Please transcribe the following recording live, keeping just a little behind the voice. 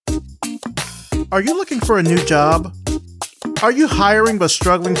Are you looking for a new job? Are you hiring but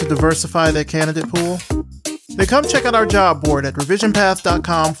struggling to diversify that candidate pool? Then come check out our job board at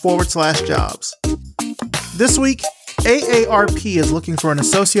revisionpath.com/jobs. This week, AARP is looking for an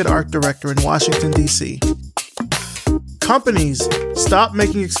associate art director in Washington, D.C. Companies, stop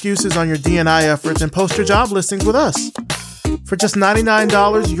making excuses on your D&I efforts and post your job listings with us. For just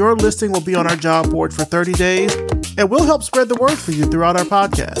 $99, your listing will be on our job board for 30 days, and we'll help spread the word for you throughout our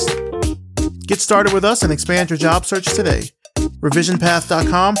podcast. Get started with us and expand your job search today.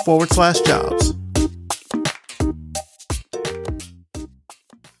 revisionpath.com/jobs.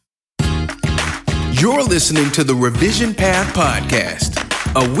 You're listening to the Revision Path Podcast,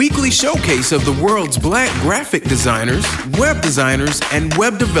 a weekly showcase of the world's Black graphic designers, web designers, and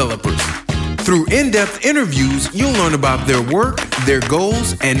web developers. Through in-depth interviews, you'll learn about their work, their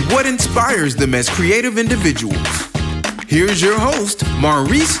goals, and what inspires them as creative individuals. Here's your host,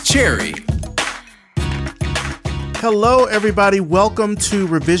 Maurice Cherry. Hello, everybody. Welcome to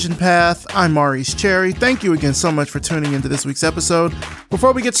Revision Path. I'm Maurice Cherry. Thank you again so much for tuning into this week's episode.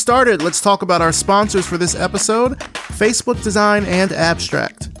 Before we get started, let's talk about our sponsors for this episode, Facebook Design and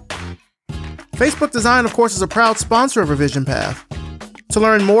Abstract. Facebook Design, of course, is a proud sponsor of Revision Path. To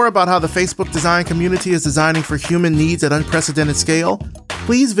learn more about how the Facebook design community is designing for human needs at unprecedented scale,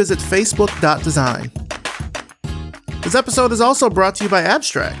 please visit facebook.design. This episode is also brought to you by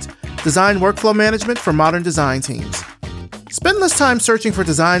Abstract, design workflow management for modern design teams. Spend less time searching for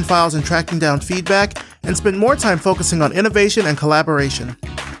design files and tracking down feedback, and spend more time focusing on innovation and collaboration.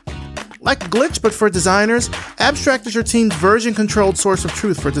 Like Glitch, but for designers, Abstract is your team's version-controlled source of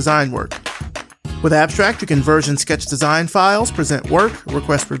truth for design work. With Abstract, you can version sketch design files, present work,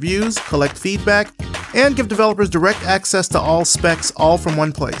 request reviews, collect feedback, and give developers direct access to all specs, all from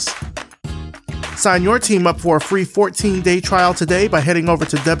one place. Sign your team up for a free 14-day trial today by heading over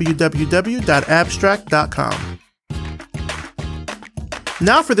to www.abstract.com.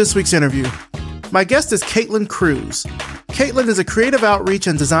 Now for this week's interview. My guest is Caitlin Cruz. Caitlin is a creative outreach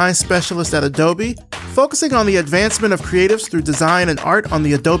and design specialist at Adobe, focusing on the advancement of creatives through design and art on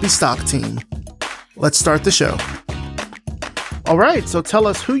the Adobe Stock team. Let's start the show. All right, so tell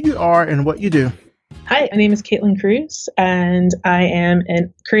us who you are and what you do. Hi, my name is Caitlin Cruz, and I am a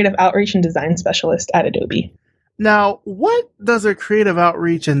creative outreach and design specialist at Adobe. Now, what does a creative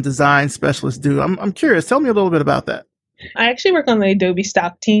outreach and design specialist do? I'm curious. Tell me a little bit about that. I actually work on the Adobe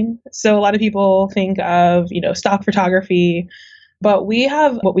Stock team. So a lot of people think of, stock photography, but we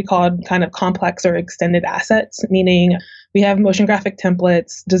have what we call kind of complex or extended assets, meaning we have motion graphic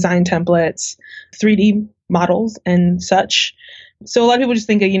templates, design templates, 3D models, and such. So a lot of people just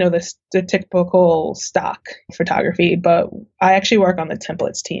think of, the typical stock photography, but I actually work on the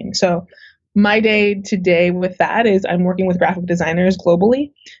templates team. So my day to day with that is I'm working with graphic designers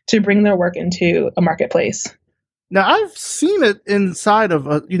globally to bring their work into a marketplace. Now, I've seen it inside of,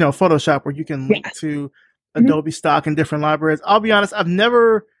 Photoshop where you can link to Adobe Stock in different libraries. I'll be honest, I've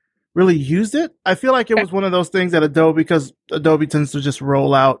never really used it. I feel like it was one of those things at Adobe, because Adobe tends to just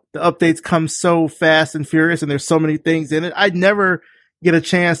roll out. The updates come so fast and furious, and there's so many things in it. I'd never get a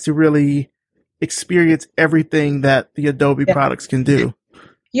chance to really experience everything that the Adobe products can do.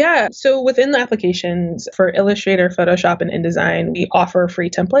 Yeah. So within the applications for Illustrator, Photoshop, and InDesign, we offer free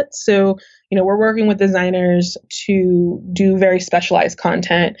templates. So, we're working with designers to do very specialized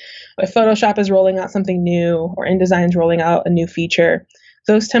content. If Photoshop is rolling out something new or InDesign is rolling out a new feature,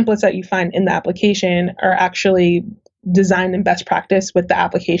 those templates that you find in the application are actually designed in best practice with the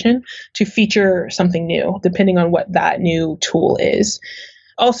application to feature something new, depending on what that new tool is.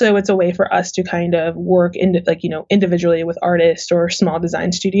 Also, it's a way for us to kind of work individually with artists or small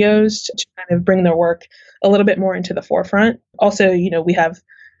design studios to kind of bring their work a little bit more into the forefront. Also, we have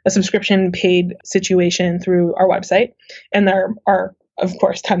a subscription paid situation through our website, and there are, of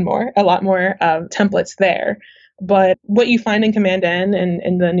course, a lot more templates there. But what you find in Command N and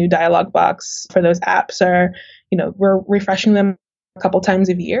in the new dialog box for those apps are, we're refreshing them a couple times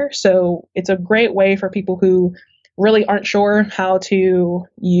a year. So it's a great way for people who really aren't sure how to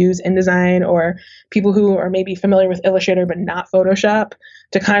use InDesign, or people who are maybe familiar with Illustrator but not Photoshop,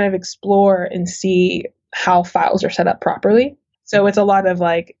 to kind of explore and see how files are set up properly. So it's a lot of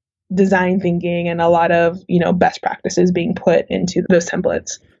design thinking and a lot of, best practices being put into those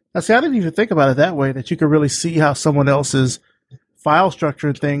templates. Now, see, I didn't even think about it that way, that you could really see how someone else's file structure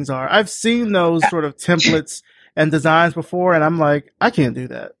and things are. I've seen those sort of templates and designs before, and I'm like, I can't do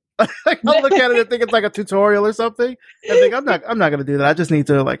that. I'll look at it and think it's like a tutorial or something. I think I'm not going to do that. I just need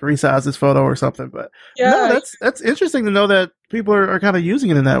to resize this photo or something. But no, that's interesting to know that people are kind of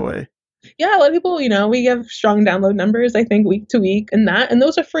using it in that way. Yeah, a lot of people, we have strong download numbers, I think, week to week and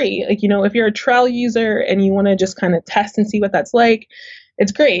those are free. Like, if you're a trial user and you want to just kind of test and see what that's like,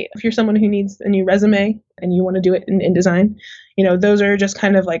 it's great. If you're someone who needs a new resume and you want to do it in InDesign, those are just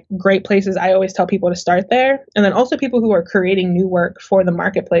kind of like great places. I always tell people to start there. And then also people who are creating new work for the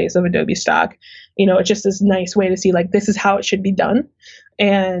marketplace of Adobe Stock, it's just this nice way to see like, this is how it should be done.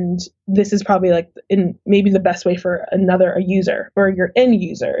 And this is probably like in maybe the best way for a user or your end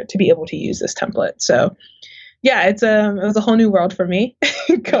user to be able to use this template. So yeah, it was a whole new world for me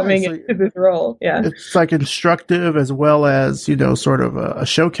coming into this role. Yeah. It's like instructive as well as, sort of a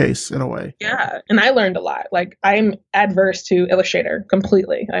showcase in a way. Yeah. And I learned a lot. Like I'm adverse to Illustrator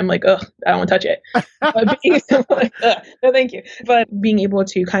completely. I'm like, ugh, I don't want to touch it. No, thank you. But being able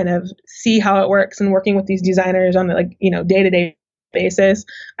to kind of see how it works and working with these designers on the day-to-day basis,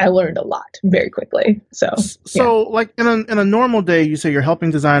 I learned a lot very quickly. So like in a normal day, you say you're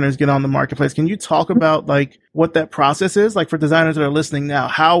helping designers get on the marketplace. Can you talk about like what that process is? Like for designers that are listening now,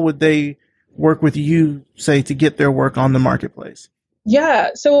 how would they work with you, say, to get their work on the marketplace? Yeah.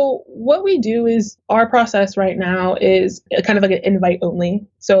 So what we do is our process right now is kind of like an invite only.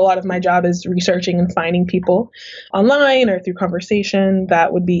 So a lot of my job is researching and finding people online or through conversation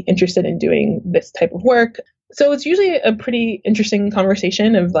that would be interested in doing this type of work. So it's usually a pretty interesting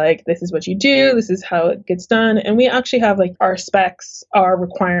conversation of like, this is what you do, this is how it gets done. And we actually have like our specs, our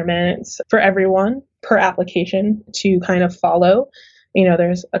requirements for everyone per application to kind of follow.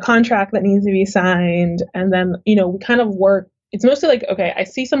 There's a contract that needs to be signed. And then, we kind of work. It's mostly like, okay, I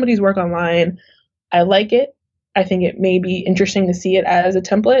see somebody's work online. I like it. I think it may be interesting to see it as a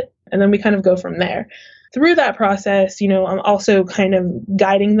template. And then we kind of go from there. Through that process, I'm also kind of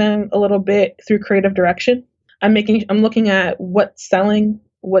guiding them a little bit through creative direction. I'm looking at what's selling,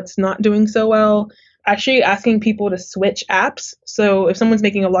 what's not doing so well, actually asking people to switch apps. So if someone's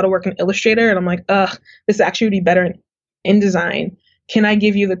making a lot of work in Illustrator and I'm like, this actually would be better in InDesign, can I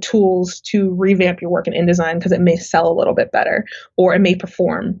give you the tools to revamp your work in InDesign because it may sell a little bit better or it may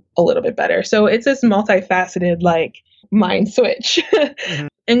perform a little bit better. So it's this multifaceted like mind switch. Mm-hmm.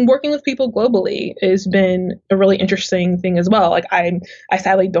 And working with people globally has been a really interesting thing as well. Like I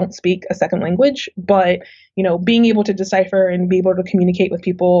sadly don't speak a second language, but being able to decipher and be able to communicate with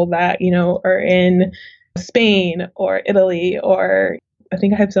people that, are in Spain or Italy, or I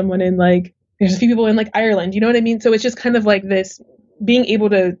think I have someone in there's a few people in Ireland, you know what I mean? So it's just kind of like this being able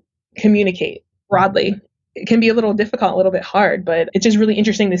to communicate broadly. It can be a little difficult, a little bit hard, but it's just really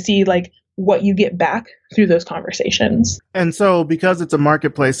interesting to see what you get back through those conversations. And so because it's a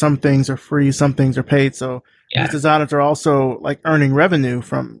marketplace, some things are free, some things are paid. So these designers are also earning revenue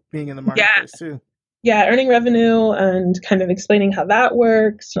from being in the marketplace too. Yeah, earning revenue and kind of explaining how that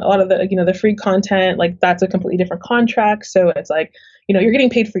works. A lot of the, the free content, that's a completely different contract. So it's you're getting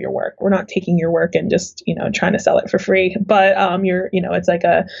paid for your work. We're not taking your work and just, trying to sell it for free. But it's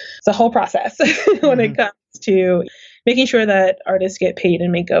it's a whole process when it comes to making sure that artists get paid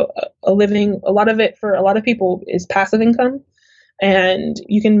and make a living. A lot of it for a lot of people is passive income. And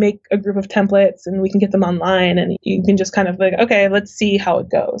you can make a group of templates and we can get them online and you can just kind of okay, let's see how it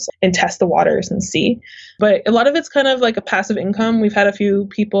goes and test the waters and see. But a lot of it's kind of like a passive income. We've had a few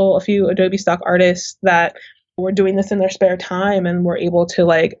Adobe Stock artists that were doing this in their spare time and were able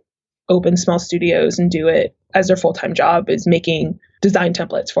to open small studios and do it as their full-time job, is making design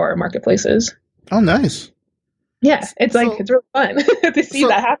templates for our marketplaces. Oh, nice. Yeah, it's it's really fun to see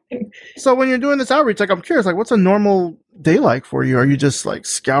that happening. So when you're doing this outreach, I'm curious, what's a normal day like for you? Are you just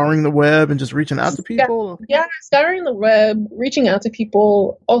scouring the web and just reaching out to people? Yeah, scouring the web, reaching out to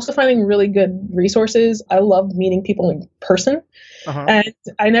people, also finding really good resources. I love meeting people in person. Uh-huh. And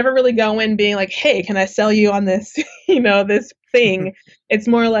I never really go in being hey, can I sell you on this, this thing? It's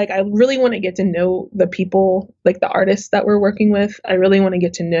more I really want to get to know the people, the artists that we're working with. I really want to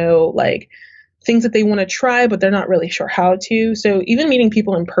get to know things that they want to try, but they're not really sure how to. So even meeting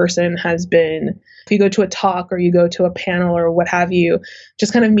people in person has been, if you go to a talk or you go to a panel or what have you,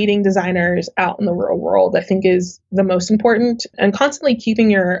 just kind of meeting designers out in the real world, I think is the most important. And constantly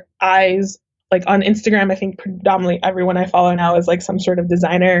keeping your eyes on Instagram. I think predominantly everyone I follow now is some sort of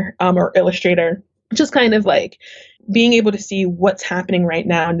designer or illustrator. Just kind of being able to see what's happening right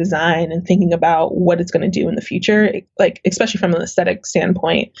now in design and thinking about what it's going to do in the future, especially from an aesthetic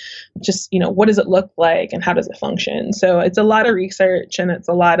standpoint, just, what does it look like and how does it function? So it's a lot of research and it's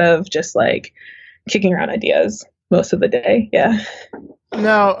a lot of just kicking around ideas most of the day. Yeah.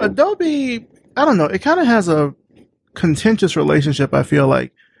 Now, Adobe, I don't know, it kind of has a contentious relationship, I feel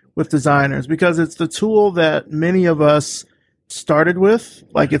with designers, because it's the tool that many of us started with.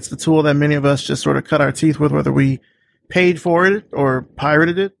 It's the tool that many of us just sort of cut our teeth with, whether we paid for it or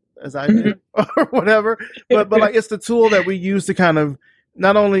pirated it. as I did or whatever. But like it's the tool that we use to kind of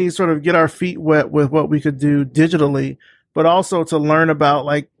not only sort of get our feet wet with what we could do digitally, but also to learn about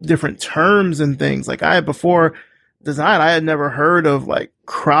like different terms and things. Like I had before design, I had never heard of like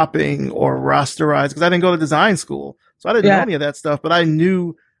cropping or rasterize because I didn't go to design school. So I didn't know any of that stuff, but I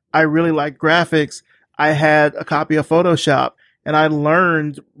knew I really liked graphics. I had a copy of Photoshop and I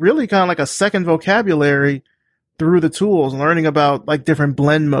learned really kind of like a second vocabulary through the tools, learning about like different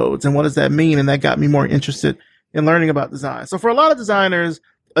blend modes and what does that mean. And that got me more interested in learning about design. So for a lot of designers,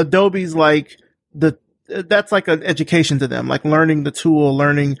 Adobe's like that's like an education to them, like learning the tool,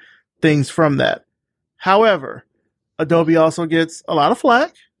 learning things from that. However, Adobe also gets a lot of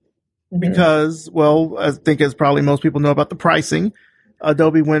flack because, well, I think as probably most people know about the pricing,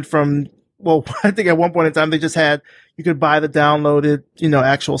 Adobe went from, well, I think at one point in time, they just had, you could buy the downloaded,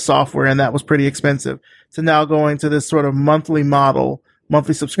 actual software, and that was pretty expensive. So now going to this sort of monthly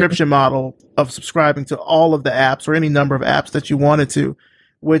subscription model of subscribing to all of the apps or any number of apps that you wanted to,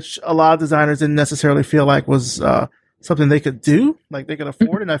 which a lot of designers didn't necessarily feel like was something they could do, like they could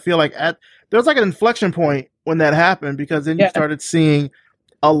afford. And I feel like there was like an inflection point when that happened, because then you started seeing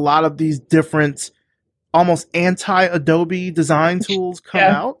a lot of these different almost anti-Adobe design tools come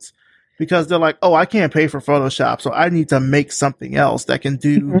out, because they're like, oh, I can't pay for Photoshop, so I need to make something else that can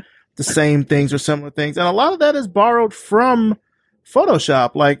do the same things or similar things. And a lot of that is borrowed from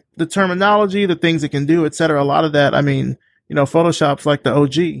Photoshop, like the terminology, the things it can do, et cetera. A lot of that, I mean, Photoshop's like the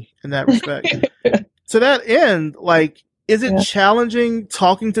OG in that respect. To that end, like, is it challenging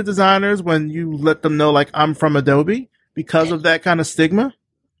talking to designers when you let them know, like, I'm from Adobe because of that kind of stigma?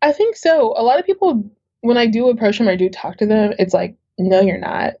 I think so. A lot of people, when I do approach them or I do talk to them, it's like, no, you're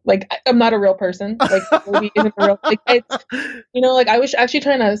not. Like, I'm not a real person. Like, Adobe isn't a real. Like, it's, like I was actually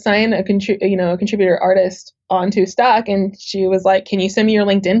trying to sign a contributor artist onto stock, and she was like, "Can you send me your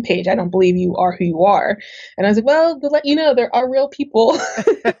LinkedIn page? I don't believe you are who you are." And I was like, "Well, to let you know, there are real people.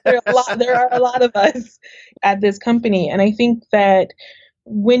 There are a lot of us at this company." And I think that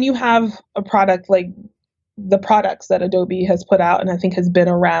when you have a product like the products that Adobe has put out, and I think has been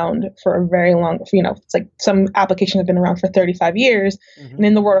around for a very long, it's like some applications have been around for 35 years. And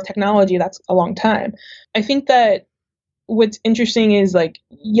in the world of technology, that's a long time. I think that what's interesting is like,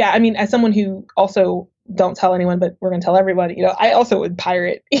 I mean, as someone who also don't tell anyone, but we're going to tell everybody, I also would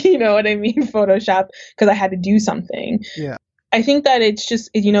pirate, what I mean, Photoshop, because I had to do something. Yeah. I think that it's just,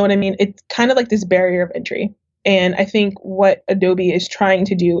 what I mean? It's kind of like this barrier of entry. And I think what Adobe is trying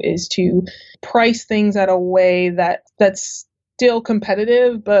to do is to price things at a way that's still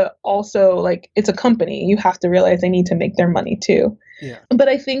competitive, but also like it's a company. You have to realize they need to make their money too. Yeah. But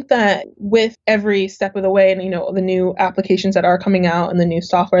I think that with every step of the way, and the new applications that are coming out and the new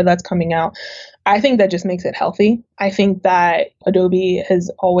software that's coming out, I think that just makes it healthy. I think that Adobe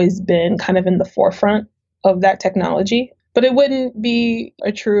has always been kind of in the forefront of that technology. But it wouldn't be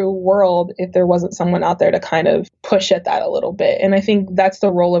a true world if there wasn't someone out there to kind of push at that a little bit. And I think that's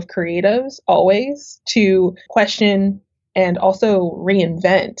the role of creatives always, to question and also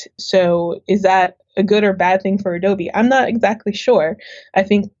reinvent. So is that a good or bad thing for Adobe? I'm not exactly sure. I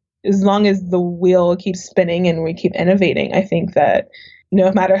think as long as the wheel keeps spinning and we keep innovating, I think that no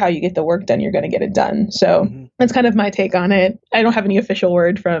matter how you get the work done, you're going to get it done. So that's kind of my take on it. I don't have any official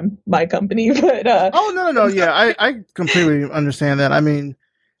word from my company, but oh, no. Yeah, I completely understand that. I mean,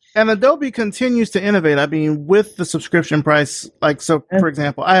 and Adobe continues to innovate. I mean, with the subscription price, like, so for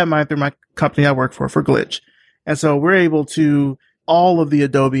example, I have mine through my company I work for Glitch. And so we're able to all of the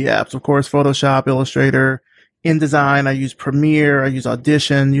Adobe apps, of course, Photoshop, Illustrator, InDesign. I use Premiere, I use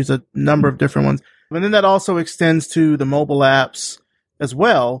Audition, use a number of different ones. And then that also extends to the mobile apps as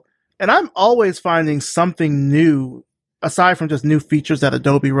well. And I'm always finding something new, aside from just new features that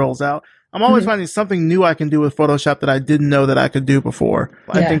Adobe rolls out. I'm always finding something new I can do with Photoshop that I didn't know that I could do before.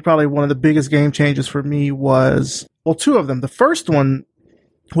 I think probably one of the biggest game changers for me was, well, two of them. The first one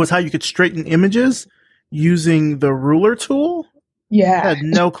was how you could straighten images using the ruler tool. Yeah. I had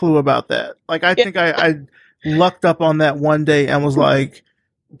no clue about that. Like, I think I lucked up on that one day and was like,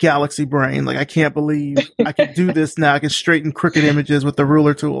 Galaxy brain. Like, I can't believe I can do this now. I can straighten crooked images with the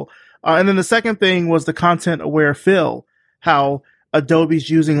ruler tool. And then the second thing was the content aware fill, how Adobe's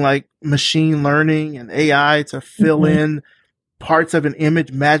using like machine learning and AI to fill in parts of an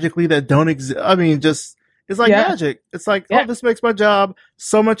image magically that don't exist. I mean, just, it's like magic. It's like, oh, this makes my job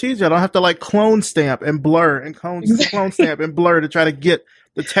so much easier. I don't have to like clone stamp and blur and clone stamp and blur to try to get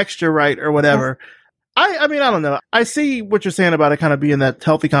the texture right or whatever. I mean, I don't know. I see what you're saying about it kind of being that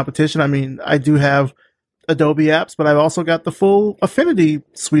healthy competition. I mean, I do have Adobe apps, but I've also got the full Affinity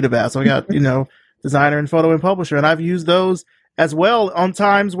suite of apps. So I got, Designer and Photo and Publisher, and I've used those as well on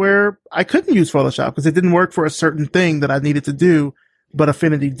times where I couldn't use Photoshop because it didn't work for a certain thing that I needed to do, but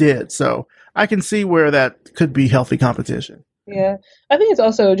Affinity did. So I can see where that could be healthy competition. Yeah. I think it's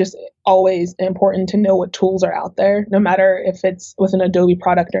also just always important to know what tools are out there, no matter if it's with an Adobe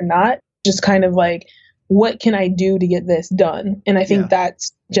product or not. Just kind of like, what can I do to get this done? And I think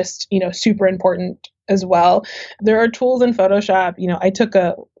that's just, super important as well. There are tools in Photoshop.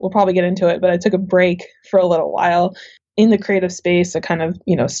 We'll probably get into it, but I took a break for a little while in the creative space. I kind of,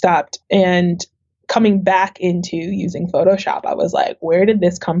 stopped, and coming back into using Photoshop, I was like, where did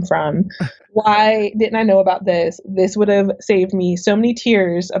this come from? Why didn't I know about this? This would have saved me so many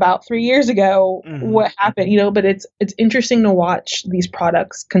tears about 3 years ago. Mm-hmm. What happened? But it's interesting to watch these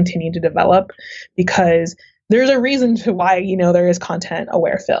products continue to develop, because there's a reason to why, there is content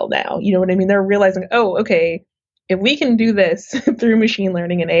aware fill now. You know what I mean? They're realizing, oh, okay, if we can do this through machine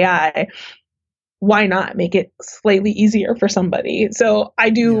learning and AI, why not make it slightly easier for somebody? So I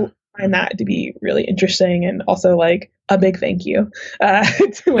do find that to be really interesting, and also like a big thank you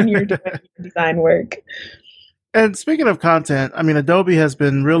to when you're doing design work. And speaking of content, I mean, Adobe has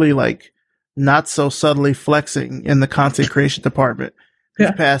been really like not so subtly flexing in the content creation department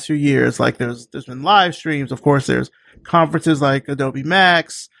these past few years. Like there's been live streams. Of course, there's conferences like Adobe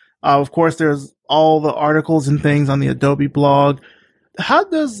Max. Of course, there's all the articles and things on the Adobe blog. How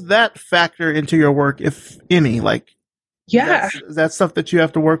does that factor into your work, if any? Like, is that stuff that you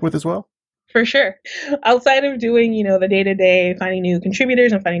have to work with as well? For sure. Outside of doing, the day-to-day, finding new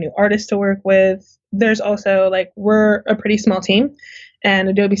contributors and finding new artists to work with, there's also like, we're a pretty small team, and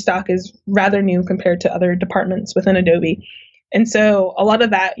Adobe Stock is rather new compared to other departments within Adobe. And so a lot of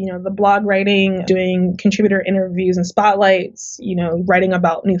that, the blog writing, doing contributor interviews and spotlights, writing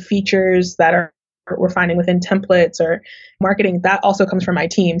about new features that we're finding within templates or marketing, that also comes from my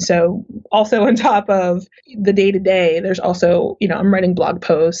team. So also on top of the day-to-day, there's also, I'm writing blog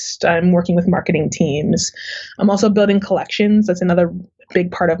posts, I'm working with marketing teams. I'm also building collections. That's another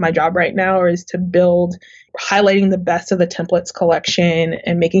big part of my job right now, is to build, highlighting the best of the templates collection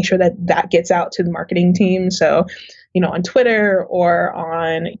and making sure that that gets out to the marketing team. So, on Twitter or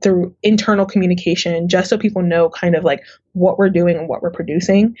through internal communication, just so people know kind of like what we're doing and what we're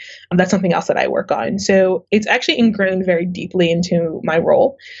producing. That's something else that I work on. So it's actually ingrained very deeply into my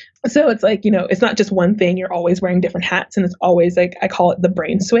role. So it's like, it's not just one thing. You're always wearing different hats, and it's always like, I call it the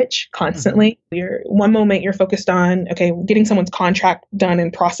brain switch constantly. Mm-hmm. One moment you're focused on, okay, getting someone's contract done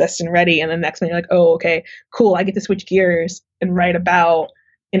and processed and ready. And the next minute you're like, oh, okay, cool. I get to switch gears and write about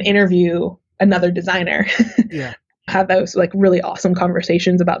and interview another designer. Yeah. Have those like really awesome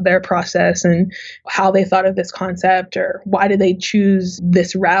conversations about their process and how they thought of this concept, or why did they choose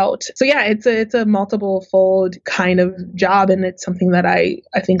this route. So yeah, it's a multiple fold kind of job, and it's something that I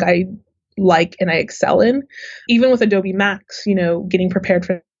think I like and I excel in. Even with Adobe Max, getting prepared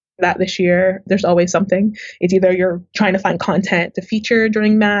for that this year, there's always something. It's either you're trying to find content to feature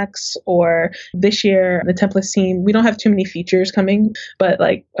during Max, or this year the templates team, we don't have too many features coming, but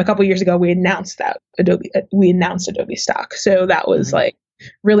like a couple years ago we announced Adobe Stock. So that was like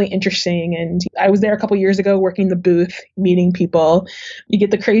really interesting. And I was there a couple years ago working the booth, meeting people. You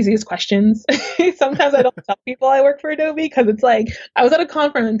get the craziest questions. Sometimes I don't tell people I work for Adobe, because it's like, I was at a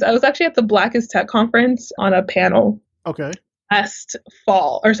conference. I was actually at the Blackest Tech conference on a panel. Okay. This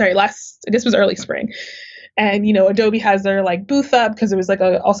was early spring. And, Adobe has their like booth up, because it was like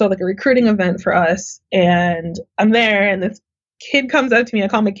also like a recruiting event for us. And I'm there, and this kid comes up to me. I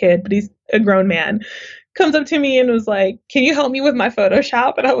call him a kid, but he's a grown man. Comes up to me and was like, can you help me with my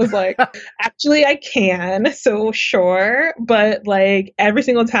Photoshop? And I was like, actually, I can. So sure. But like every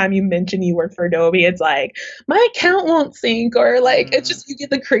single time you mention you work for Adobe, it's like, my account won't sync, or like, it's just, you get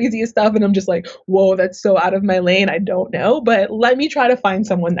the craziest stuff. And I'm just like, whoa, that's so out of my lane. I don't know, but let me try to find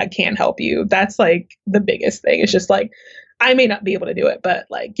someone that can help you. That's like the biggest thing. It's just like, I may not be able to do it, but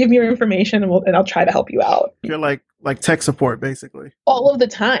like, give me your information and I'll try to help you out. You're like tech support, basically. All of the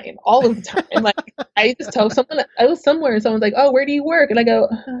time. Like, I just tell someone, I was somewhere and someone's like, oh, where do you work? And I go,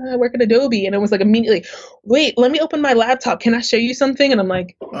 I work at Adobe. And it was like immediately, wait, let me open my laptop. Can I show you something? And I'm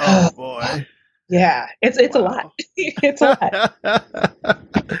like, oh boy. Yeah, it's a lot. It's a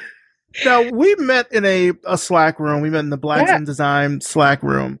lot. Now, we met in a Slack room. We met in the Blacks in Design Slack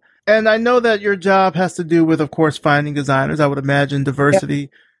room. And I know that your job has to do with, of course, finding designers. I would imagine diversity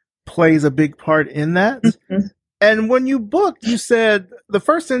plays a big part in that. Mm-hmm. And when you booked, you said, the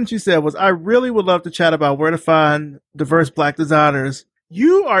first sentence you said was, I really would love to chat about where to find diverse Black designers.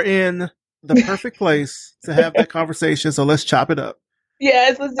 You are in the perfect place to have that conversation. So let's chop it up.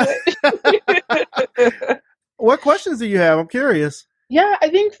 Yes, let's do it. What questions do you have? I'm curious. Yeah, I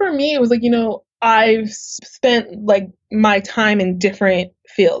think for me, it was like, I've spent like my time in different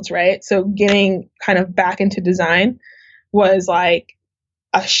fields, right? So getting kind of back into design was like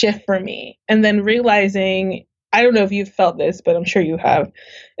a shift for me. And then realizing, I don't know if you've felt this, but I'm sure you have.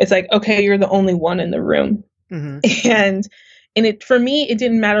 It's like, okay, you're the only one in the room. Mm-hmm. And it, for me, it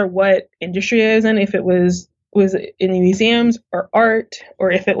didn't matter what industry I was in, if it was in museums or art,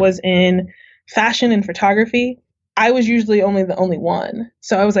 or if it was in fashion and photography. I was usually the only one.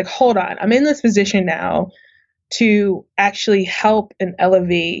 So I was like, hold on, I'm in this position now to actually help and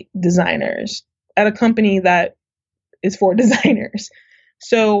elevate designers at a company that is for designers.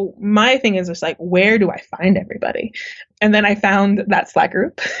 So my thing is just like, where do I find everybody? And then I found that Slack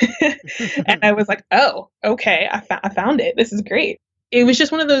group and I was like, oh, okay, I found it. This is great. It was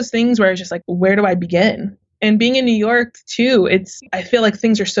just one of those things where I was just like, where do I begin? And being in New York too, I feel like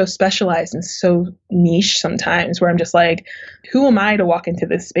things are so specialized and so niche sometimes, where I'm just like, who am I to walk into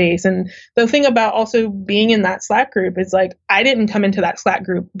this space? And the thing about also being in that Slack group is like, I didn't come into that Slack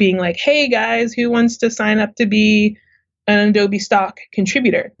group being like, hey guys, who wants to sign up to be an Adobe stock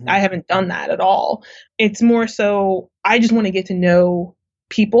contributor? I haven't done that at all. It's more so, I just want to get to know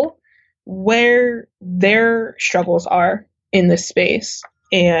people, where their struggles are in this space,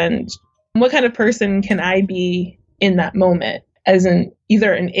 and what kind of person can I be in that moment as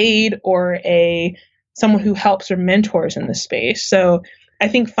either an aide or someone who helps or mentors in the space. So I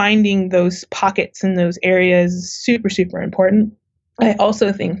think finding those pockets in those areas is super, super important. I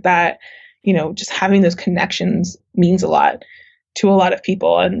also think that, just having those connections means a lot to a lot of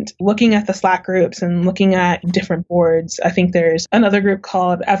people. And looking at the Slack groups and looking at different boards, I think there's another group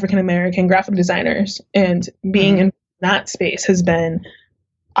called African American Graphic Designers, and being in that space has been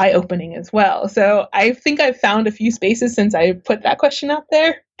eye-opening as well. So I think I've found a few spaces since I put that question out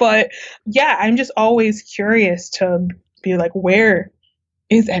there. But yeah, I'm just always curious to be like, where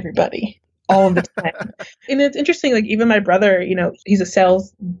is everybody all of the time? And it's interesting, like even my brother, he's a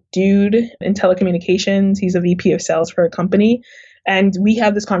sales dude in telecommunications. He's a VP of sales for a company. And we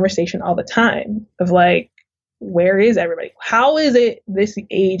have this conversation all the time of like, where is everybody? How is it this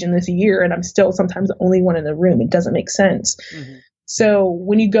age and this year, and I'm still sometimes the only one in the room? It doesn't make sense. Mm-hmm. So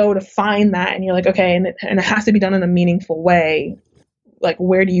when you go to find that and you're like, okay, and it has to be done in a meaningful way, like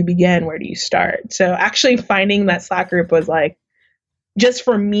where do you begin? Where do you start? So actually finding that Slack group was like, just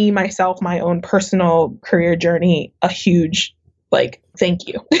for me, myself, my own personal career journey, a huge, like, thank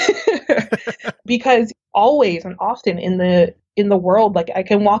you. Because always and often in the world, like I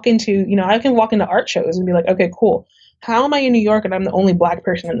can walk into art shows and be like, okay, cool. How am I in New York and I'm the only Black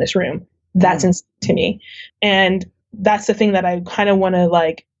person in this room? That's insane to me. And that's the thing that I kind of want to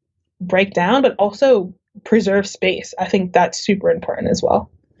like break down, but also preserve space. I think that's super important as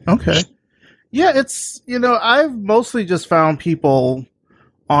well. Okay. Yeah, it's, I've mostly just found people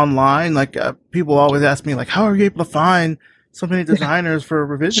online. Like people always ask me like, how are you able to find so many designers for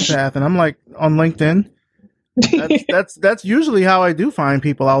Revision Path? And I'm like, on LinkedIn. That's usually how I do find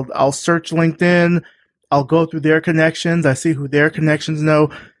people. I'll search LinkedIn. I'll go through their connections. I see who their connections know.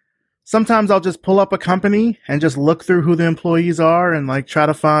 Sometimes I'll just pull up a company and just look through who the employees are and like try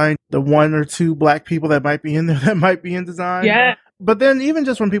to find the one or two Black people that might be in there that might be in design. Yeah. But then even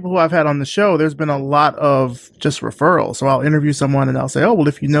just from people who I've had on the show, there's been a lot of just referrals. So I'll interview someone and I'll say, oh, well,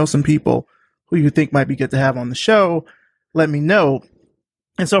 if you know some people who you think might be good to have on the show, let me know.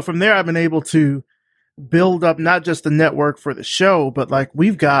 And so from there, I've been able to build up not just the network for the show, but like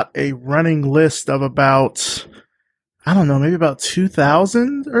we've got a running list of about, I don't know, maybe about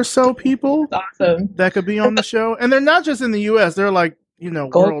 2,000 or so people that could be on the show. And they're not just in the US, they're like,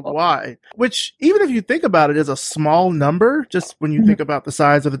 worldwide, which even if you think about it is a small number, just when you think about the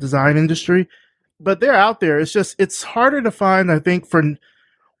size of the design industry, but they're out there. It's harder to find, I think, for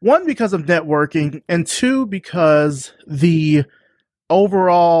one, because of networking, and two, because the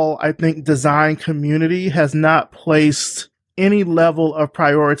overall, I think, design community has not placed any level of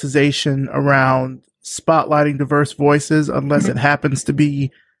prioritization around spotlighting diverse voices unless it happens to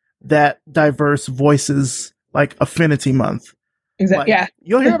be that diverse voices like Affinity Month. Exactly. Like, yeah.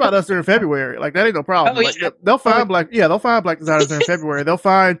 You'll hear about us during February. Like that ain't no problem. Oh, like, they'll find Black designers during February. They'll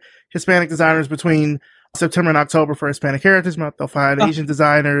find Hispanic designers between September and October for Hispanic Heritage Month. They'll find Asian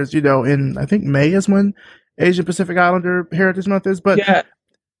designers, in I think May is when Asian Pacific Islander Heritage Month is. But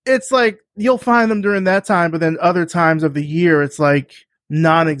it's like you'll find them during that time, but then other times of the year it's like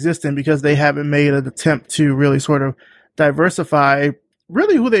non-existent because they haven't made an attempt to really sort of diversify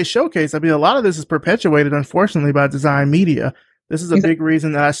really who they showcase. I mean, a lot of this is perpetuated, unfortunately, by design media. This is a big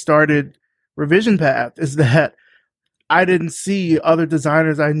reason that I started Revision Path, is that I didn't see other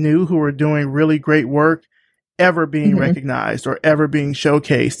designers I knew who were doing really great work ever being recognized or ever being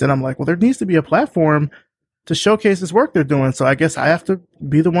showcased. And I'm like, well, there needs to be a platform to showcase this work they're doing. So I guess I have to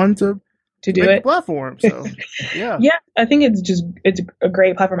be the one to do make it. The platform. So yeah. Yeah, I think it's a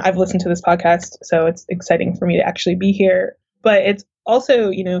great platform. I've listened to this podcast, so it's exciting for me to actually be here. But it's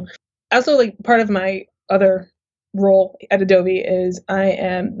also, also like part of my other role at Adobe is I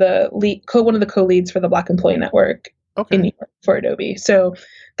am the one of the co-leads for the Black Employee Network in New York for Adobe. So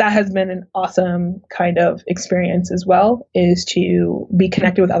that has been an awesome kind of experience as well, is to be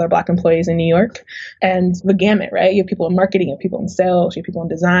connected with other Black employees in New York and the gamut, right? You have people in marketing, you have people in sales, you have people in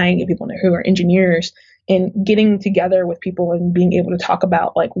design, you have people who are engineers, and getting together with people and being able to talk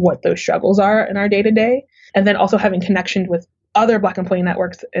about like what those struggles are in our day to day. And then also having connection with other Black employee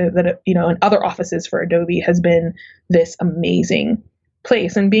networks that, and other offices for Adobe has been this amazing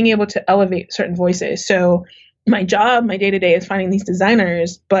place, and being able to elevate certain voices. So my job, my day-to-day is finding these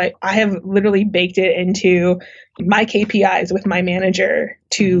designers, but I have literally baked it into my KPIs with my manager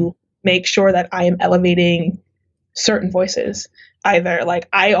to make sure that I am elevating certain voices. Either like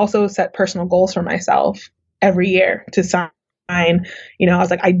I also set personal goals for myself every year to sign. I was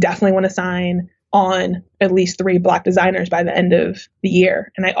like, I definitely want to sign on at least 3 Black designers by the end of the year.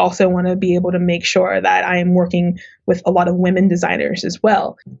 And I also want to be able to make sure that I am working with a lot of women designers as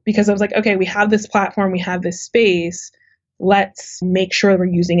well. Because I was like, okay, we have this platform, we have this space. Let's make sure we're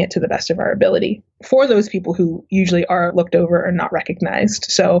using it to the best of our ability for those people who usually are looked over or not recognized.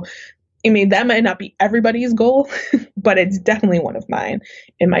 So, that might not be everybody's goal, but it's definitely one of mine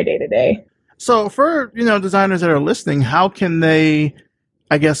in my day to day. So for, designers that are listening, how can they,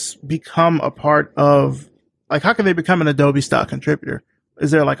 I guess, become a part of, like, how can they become an Adobe style contributor? Is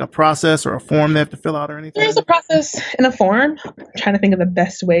there like a process or a form they have to fill out or anything? There's a process and a form. I'm trying to think of the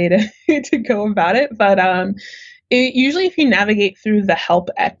best way to go about it. But usually if you navigate through the Help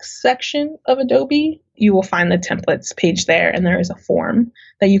X section of Adobe, you will find the templates page there, and there is a form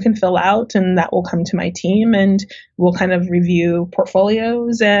that you can fill out, and that will come to my team, and we'll kind of review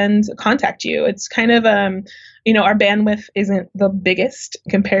portfolios and contact you. It's kind of, our bandwidth isn't the biggest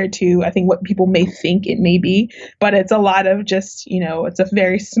compared to, I think, what people may think it may be, but it's a lot of just, it's a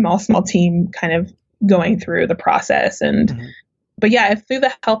very small team kind of going through the process. And, but yeah, through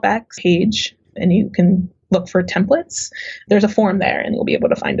the Help X page, and you can look for templates, there's a form there and you'll be able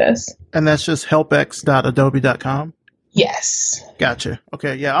to find us. And that's just helpx.adobe.com? Yes. Gotcha.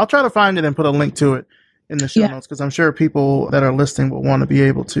 Okay. Yeah. I'll try to find it and put a link to it in the show notes, because I'm sure people that are listening will want to be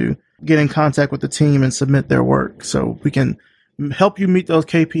able to get in contact with the team and submit their work so we can help you meet those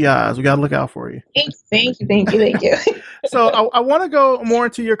KPIs. We got to look out for you. Thank you. So I want to go more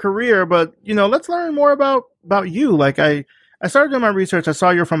into your career, but, let's learn more about you. Like I started doing my research. I saw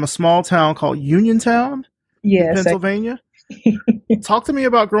you're from a small town called Uniontown. Yes, Pennsylvania. Talk to me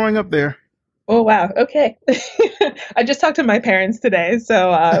about growing up there. Oh, wow. Okay. I just talked to my parents today,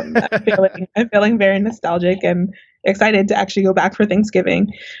 so I'm feeling very nostalgic and excited to actually go back for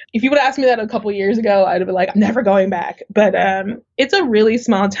Thanksgiving. If you would have asked me that a couple years ago, I'd have been like, I'm never going back. But it's a really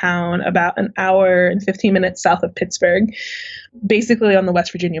small town, about an hour and 15 minutes south of Pittsburgh, basically on the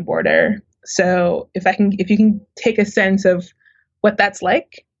West Virginia border. So if you can take a sense of what that's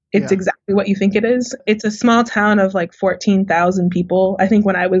like, it's exactly what you think it is. It's a small town of like 14,000 people. I think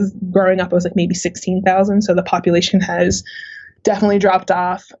when I was growing up, it was like maybe 16,000. So the population has definitely dropped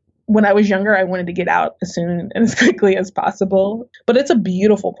off. When I was younger, I wanted to get out as soon and as quickly as possible. But it's a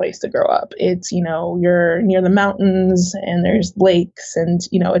beautiful place to grow up. It's, you're near the mountains and there's lakes, and,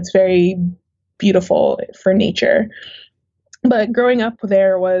 it's very beautiful for nature. But growing up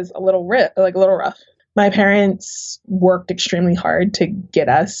there was a little rough. My parents worked extremely hard to get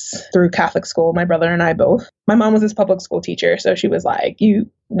us through Catholic school, my brother and I both. My mom was this public school teacher, so she was like,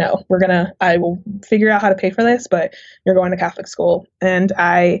 I will figure out how to pay for this, but you're going to Catholic school. And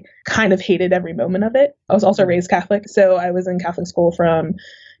I kind of hated every moment of it. I was also raised Catholic, so I was in Catholic school from,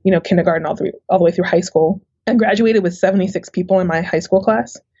 kindergarten all the way through high school. I graduated with 76 people in my high school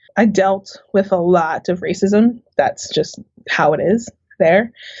class. I dealt with a lot of racism. That's just how it is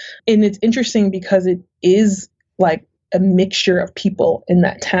there. And it's interesting because it is like a mixture of people in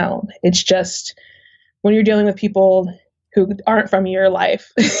that town. It's just when you're dealing with people who aren't from your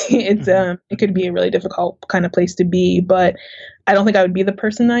life, it could be a really difficult kind of place to be. But I don't think I would be the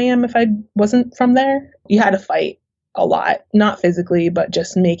person I am if I wasn't from there. You had to fight a lot, not physically, but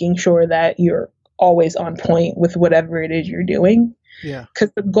just making sure that you're always on point with whatever it is you're doing. Yeah.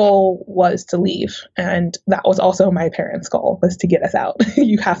 Because the goal was to leave. And that was also my parents' goal, was to get us out.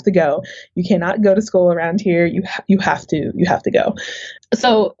 You have to go. You cannot go to school around here. You have to go.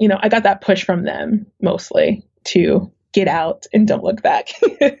 So, I got that push from them mostly to get out and don't look back.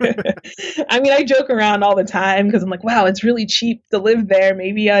 I mean, I joke around all the time because I'm like, wow, it's really cheap to live there.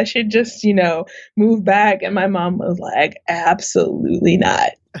 Maybe I should just, move back. And my mom was like, absolutely not.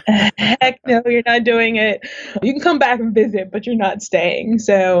 Heck no, you're not doing it. You can come back and visit, but you're not staying.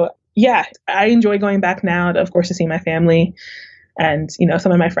 So yeah, I enjoy going back now, of course, to see my family and,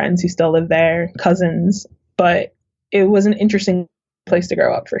 some of my friends who still live there, cousins. But it was an interesting place to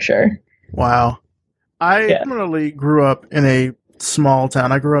grow up for sure. Wow. I definitely grew up in a small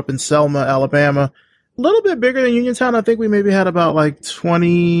town. I grew up in Selma, Alabama. A little bit bigger than Uniontown. I think we maybe had about like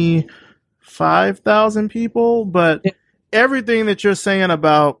 25,000 people. But everything that you're saying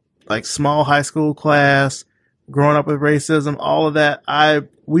about like small high school class, growing up with racism, all of that,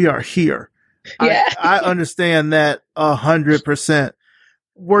 we are here. Yeah. I understand that 100%.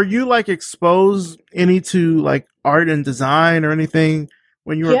 Were you like exposed to like art and design or anything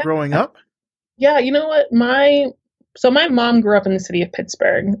when you were growing up? Yeah, you know what? My mom grew up in the city of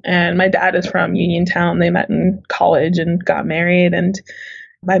Pittsburgh, and my dad is from Uniontown. They met in college and got married, and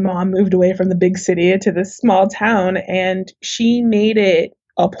my mom moved away from the big city to this small town, and she made it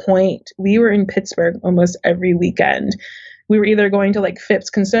a point. We were in Pittsburgh almost every weekend. We were either going to like Phipps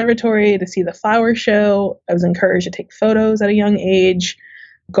Conservatory to see the flower show. I was encouraged to take photos at a young age,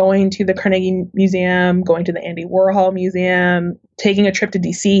 going to the Carnegie Museum, going to the Andy Warhol Museum, taking a trip to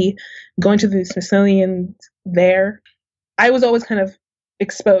DC, going to the Smithsonian there. I was always kind of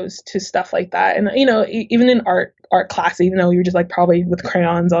exposed to stuff like that. And, even in art class, even though you were just like probably with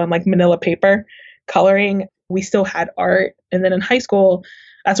crayons on like manila paper coloring, we still had art. And then in high school,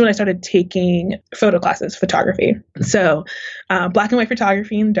 that's when I started taking photo classes, photography. So black and white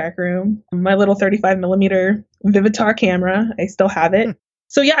photography in the darkroom, my little 35 millimeter Vivitar camera, I still have it.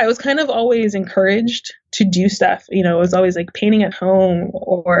 So yeah, I was kind of always encouraged to do stuff. It was always like painting at home,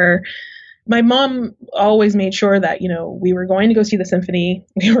 or my mom always made sure that, we were going to go see the symphony.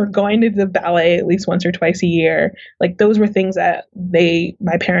 We were going to the ballet at least once or twice a year. Like those were things that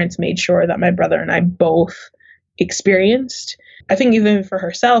my parents made sure that my brother and I both experienced. I think even for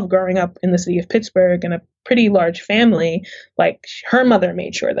herself, growing up in the city of Pittsburgh in a pretty large family, like her mother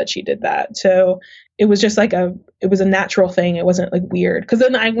made sure that she did that. So it was just like it was a natural thing. It wasn't like weird. Because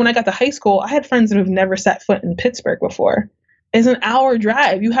then when I got to high school, I had friends that have never set foot in Pittsburgh before. It's an hour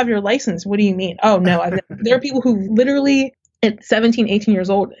drive. You have your license. What do you mean? Oh, no. There are people who literally at 17, 18 years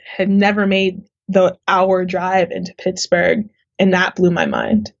old had never made the hour drive into Pittsburgh. And that blew my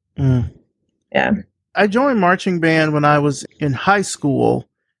mind. Mm. Yeah. I joined marching band when I was in high school,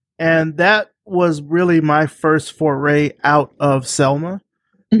 and that was really my first foray out of Selma.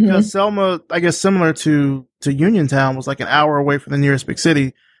 Mm-hmm. Because Selma, I guess similar to Uniontown, was like an hour away from the nearest big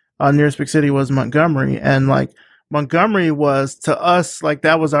city. Nearest big city was Montgomery, and like Montgomery was to us like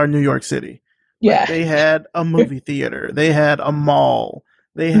that was our New York City. Yeah. Like, they had a movie theater, they had a mall,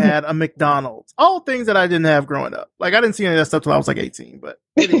 they had a McDonald's, all things that I didn't have growing up. Like I didn't see any of that stuff till I was like 18, but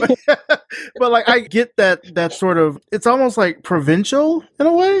anyway. But like I get that sort of, it's almost like provincial in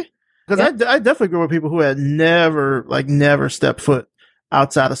a way. Because I definitely grew up with people who had never stepped foot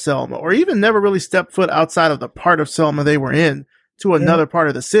outside of Selma, or even never really stepped foot outside of the part of Selma they were in to another part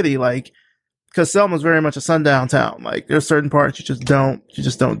of the city. Like, because Selma's very much a sundown town. Like there's certain parts you just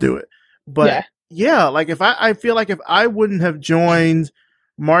don't do it. But yeah, like I feel like if I wouldn't have joined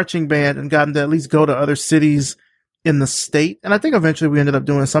marching band and gotten to at least go to other cities in the state, and I think eventually we ended up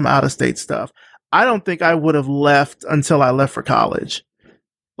doing some out of state stuff, I don't think I would have left until I left for college.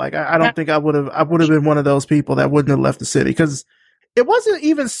 Like I don't think I would have been one of those people that wouldn't have left the city, because it wasn't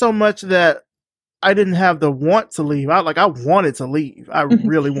even so much that I didn't have the want to leave. I wanted to leave. I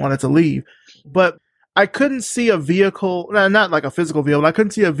really wanted to leave, but I couldn't see a vehicle, not like a physical vehicle. I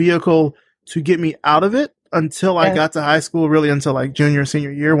couldn't see a vehicle to get me out of it until I got to high school, really until like junior,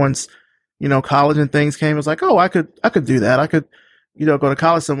 senior year, once, college and things came. It was like, oh, I could do that. I could, go to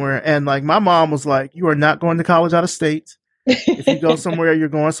college somewhere. And like, my mom was like, you are not going to college out of state. If you go somewhere, you're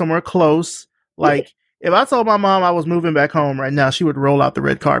going somewhere close. Like, if I told my mom I was moving back home right now, she would roll out the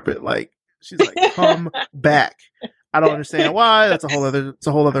red carpet. Like, she's like, come back. I don't understand why. It's a whole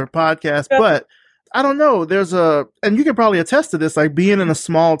other podcast, but I don't know. And you can probably attest to this, like being in a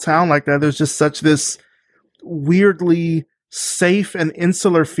small town like that, there's just such this weirdly safe and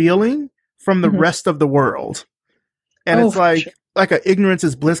insular feeling from the rest of the world. And it's like a ignorance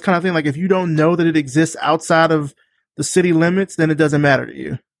is bliss kind of thing. Like if you don't know that it exists outside of the city limits, then it doesn't matter to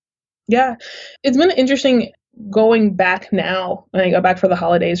you. Yeah. It's been interesting going back now, when I go back for the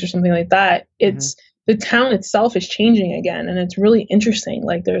holidays or something like that. It's the town itself is changing again. And it's really interesting.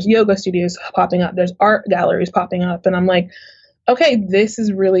 Like there's yoga studios popping up, there's art galleries popping up. And I'm like, okay, this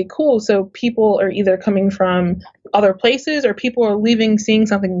is really cool. So people are either coming from other places or people are leaving, seeing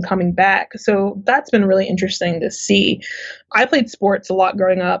something and coming back. So that's been really interesting to see. I played sports a lot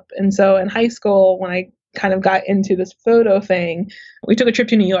growing up. And so in high school, when I kind of got into this photo thing, we took a trip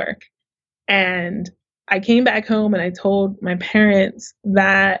to New York. And I came back home and I told my parents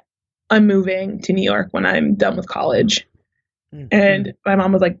that I'm moving to New York when I'm done with college. And my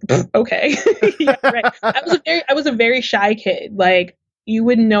mom was like, okay. Yeah, right. I was a very shy kid. Like, you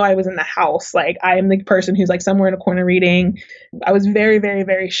wouldn't know I was in the house. Like, I am the person who's like somewhere in a corner reading. I was very, very,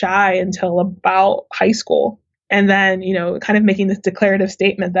 very shy until about high school. And then, kind of making this declarative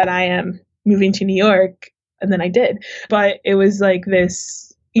statement that I am moving to New York. And then I did. But it was like this,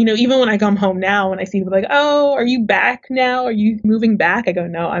 even when I come home now, when I see people like, oh, are you back now? Are you moving back? I go,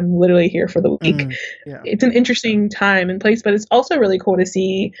 no, I'm literally here for the week. Yeah. It's an interesting time and place, but it's also really cool to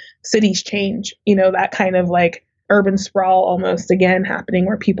see cities change, that kind of like urban sprawl almost again happening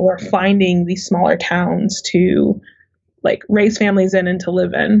where people are finding these smaller towns to like raise families in and to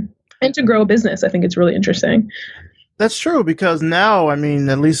live in and to grow a business. I think it's really interesting. That's true, because now, I mean,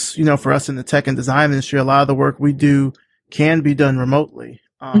 at least, for us in the tech and design industry, a lot of the work we do can be done remotely.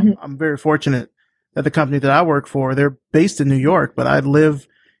 I'm very fortunate that the company that I work for, they're based in New York, but I live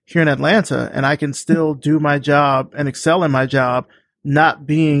here in Atlanta and I can still do my job and excel in my job, not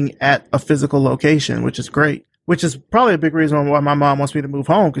being at a physical location, which is great, which is probably a big reason why my mom wants me to move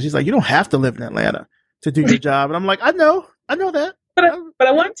home. Cause she's like, you don't have to live in Atlanta to do your job. And I'm like, I know that. But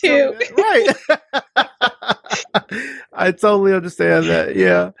I want to. Right. I totally understand that.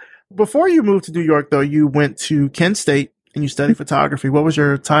 Yeah. Before you moved to New York, though, you went to Kent State and you studied photography. What was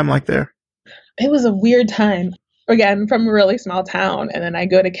your time like there? It was a weird time. Again, from a really small town. And then I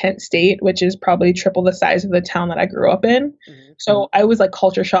go to Kent State, which is probably triple the size of the town that I grew up in. Mm-hmm. So I was like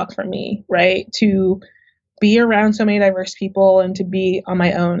culture shock for me, right? To be around so many diverse people and to be on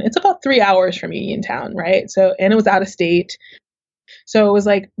my own. It's about 3 hours from Uniontown, right? So, and it was out of state. So it was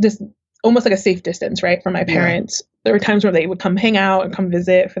like this, almost like a safe distance, right, from my parents. Yeah. There were times where they would come hang out and come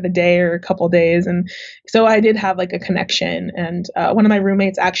visit for the day or a couple of days. And so I did have like a connection. And one of my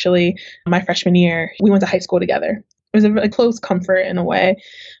roommates, actually, my freshman year, we went to high school together. It was a really close comfort in a way,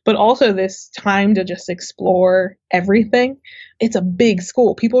 but also this time to just explore everything. It's a big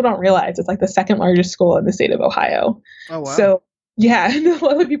school. People don't realize it's like the second largest school in the state of Ohio. Oh, wow. So yeah, a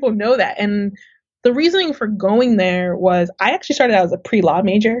lot of people know that. And the reasoning for going there was I actually started out as a pre-law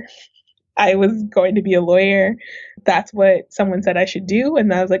major. I was going to be a lawyer. That's what someone said I should do.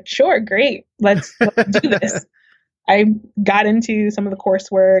 And I was like, sure, great. Let's do this. I got into some of the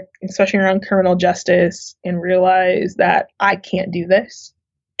coursework, especially around criminal justice, and realized that I can't do this.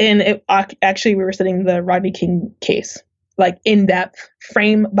 And actually, we were studying the Rodney King case, like in depth,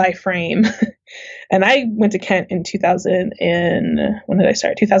 frame by frame. And I went to Kent in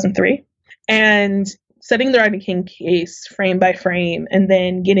 2003. And studying the Rodney King case frame by frame, and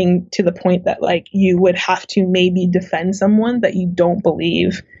then getting to the point that like you would have to maybe defend someone that you don't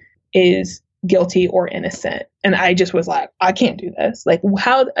believe is guilty or innocent. And I just was like, I can't do this. Like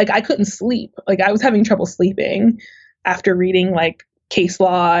how, like I couldn't sleep. Like I was having trouble sleeping after reading like case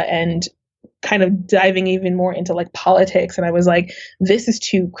law and kind of diving even more into like politics. And I was like, this is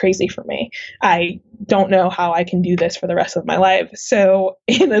too crazy for me. I don't know how I can do this for the rest of my life. So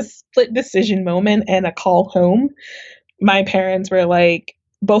in a split decision moment and a call home, my parents were like,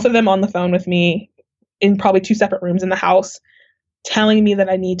 both of them on the phone with me in probably 2 separate rooms in the house, telling me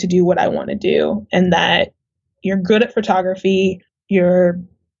that I need to do what I want to do and that you're good at photography.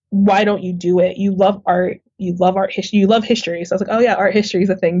 Why don't you do it? You love art. You love art history. You love history. So I was like, oh yeah, art history is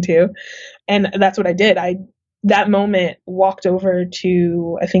a thing too. And that's what I did. That moment walked over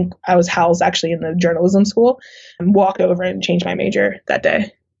to, I think I was housed actually in the journalism school, and walked over and changed my major that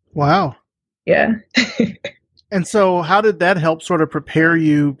day. Wow. Yeah. And so how did that help sort of prepare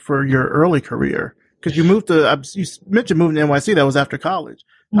you for your early career? Because you mentioned moving to NYC, that was after college.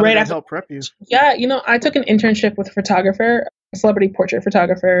 How did that help prep you? Yeah, I took an internship with a photographer, a celebrity portrait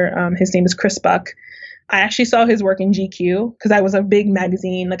photographer. His name is Chris Buck. I actually saw his work in GQ because I was a big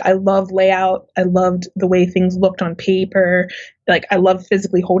magazine. Like I loved layout. I loved the way things looked on paper. Like I loved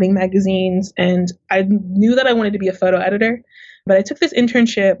physically holding magazines. And I knew that I wanted to be a photo editor. But I took this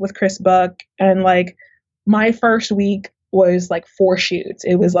internship with Chris Buck, and like my first week was like 4 shoots.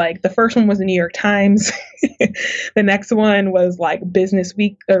 It was like the first one was the New York Times. The next one was like Business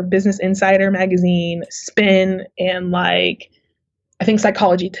Week or Business Insider magazine, Spin, and like I think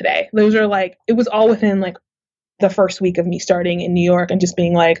Psychology Today. Those are like, it was all within like the first week of me starting in New York and just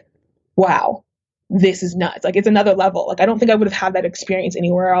being like, wow, this is nuts. Like, it's another level. Like, I don't think I would have had that experience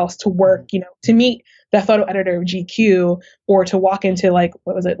anywhere else to work, to meet the photo editor of GQ, or to walk into like,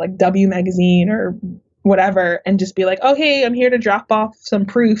 what was it, like W Magazine or whatever, and just be like, oh, hey, I'm here to drop off some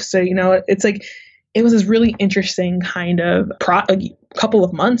proofs. So, it's like, it was this really interesting kind of a couple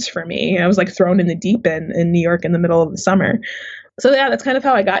of months for me. I was like thrown in the deep end in New York in the middle of the summer. So yeah, that's kind of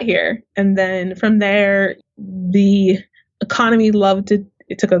how I got here. And then from there, the economy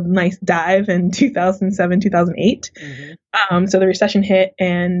it took a nice dive in 2007, 2008. So the recession hit,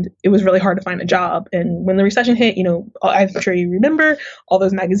 and it was really hard to find a job. And when the recession hit, I'm sure you remember, all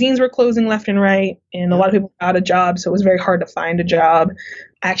those magazines were closing left and right, and a lot of people got a job. So it was very hard to find a job.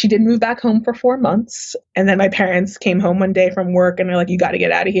 I actually did move back home for 4 months. And then my parents came home one day from work, and they're like, you got to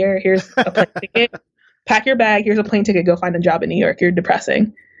get out of here. Here's a plane ticket. Pack your bag. Here's a plane ticket. Go find a job in New York. You're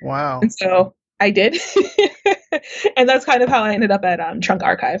depressing. Wow. And so I did. And that's kind of how I ended up at Trunk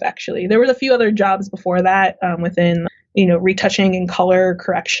Archive, actually. There was a few other jobs before that within, retouching and color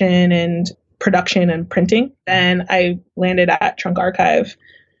correction and production and printing. Then I landed at Trunk Archive.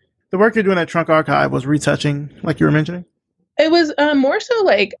 The work you're doing at Trunk Archive was retouching, like you were mentioning? It was more so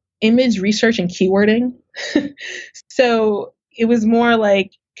like image research and keywording. So it was more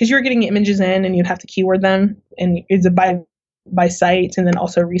like, because you were getting images in and you'd have to keyword them, and it's by site, and then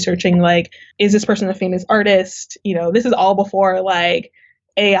also researching like, is this person a famous artist? This is all before like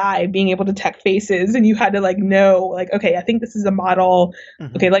AI being able to detect faces, and you had to like know like, okay, I think this is a model.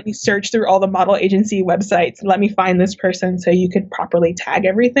 Okay, let me search through all the model agency websites. Let me find this person, so you could properly tag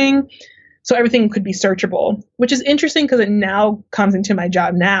everything, so everything could be searchable, which is interesting because it now comes into my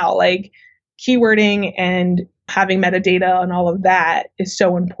job now. Like, keywording and having metadata and all of that is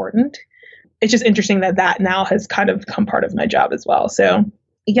so important. It's just interesting that now has kind of become part of my job as well. So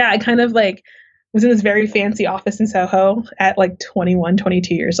yeah, I kind of like was in this very fancy office in Soho at like 21,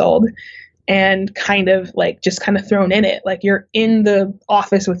 22 years old, and kind of thrown in it. Like, you're in the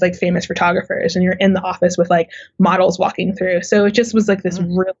office with like famous photographers, and you're in the office with like models walking through. So it just was like this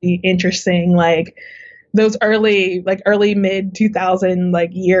really interesting, like those early mid 2000 like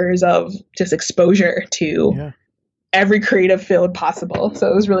years of just exposure to every creative field possible. So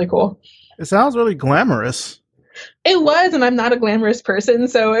it was really cool. It sounds really glamorous. It was, and I'm not a glamorous person,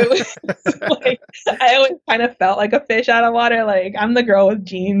 so it was like, I always kind of felt like a fish out of water. Like, I'm the girl with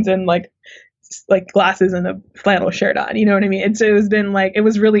jeans and like glasses and a flannel shirt on. You know what I mean? It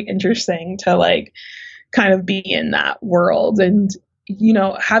was really interesting to like kind of be in that world and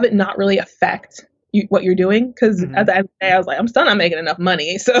have it not really affect what you're doing. Because at the end of the day, I was like, I'm still not making enough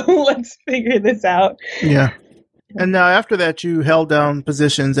money, so let's figure this out. Yeah. And now after that, you held down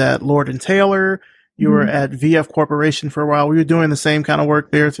positions at Lord & Taylor. You were at VF Corporation for a while. Were you doing the same kind of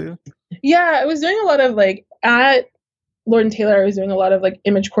work there too? Yeah, I was doing a lot of like at Lord & Taylor, I was doing a lot of like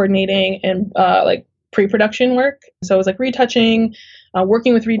image coordinating and like pre-production work. So I was like retouching,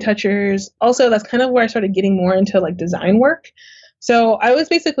 working with retouchers. Also, that's kind of where I started getting more into like design work. So I was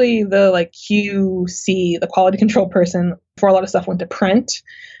basically the like QC, the quality control person for a lot of stuff went to print.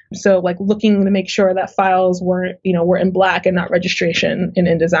 So like looking to make sure that files were in black and not registration in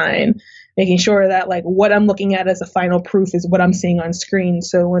InDesign, making sure that like what I'm looking at as a final proof is what I'm seeing on screen.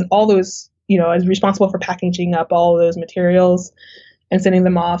 So when all those, I was responsible for packaging up all of those materials and sending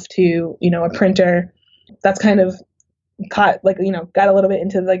them off to, a printer. That's kind of got a little bit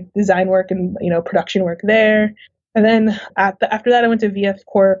into like design work and, production work there. And then after that, I went to VF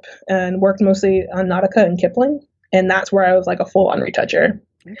Corp and worked mostly on Nautica and Kipling. And that's where I was like a full-on retoucher.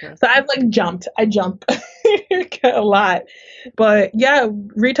 Okay. So I've like jumped. I jump a lot. But yeah,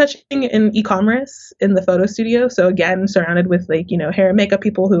 retouching in e-commerce in the photo studio. So again, surrounded with like, hair and makeup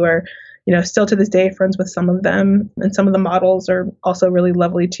people who are, still to this day friends with some of them. And some of the models are also really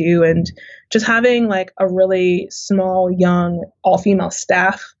lovely too. And just having like a really small, young, all-female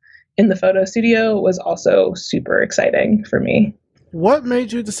staff in the photo studio was also super exciting for me. What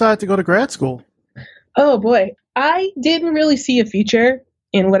made you decide to go to grad school? Oh boy. I didn't really see a future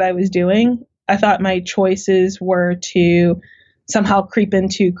in what I was doing. I thought my choices were to somehow creep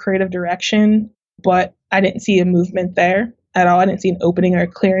into creative direction, but I didn't see a movement there at all. I didn't see an opening or a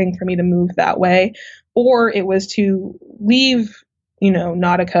clearing for me to move that way. Or it was to leave,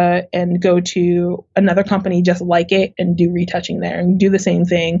 Nautica and go to another company just like it and do retouching there and do the same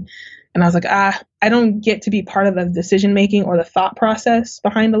thing. And I was like, I don't get to be part of the decision making or the thought process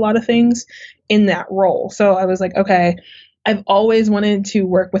behind a lot of things in that role. So I was like, okay, I've always wanted to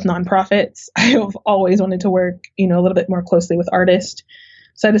work with nonprofits. I've always wanted to work, a little bit more closely with artists.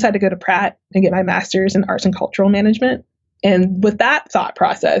 So I decided to go to Pratt and get my master's in arts and cultural management. And with that thought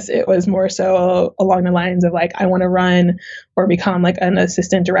process, it was more so along the lines of like, I want to run or become like an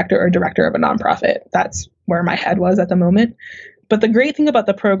assistant director or director of a nonprofit. That's where my head was at the moment. But the great thing about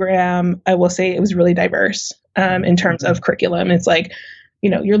the program, I will say, it was really diverse in terms of curriculum. It's like,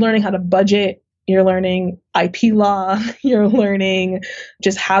 you're learning how to budget, you're learning IP law, you're learning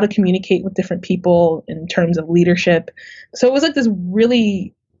just how to communicate with different people in terms of leadership. So it was like this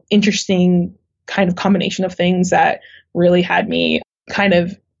really interesting kind of combination of things that really had me kind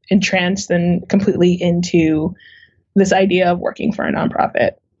of entranced and completely into this idea of working for a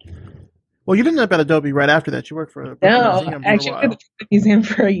nonprofit. Well, you didn't end up at Adobe right after that. You worked for the museum for a while. Did the museum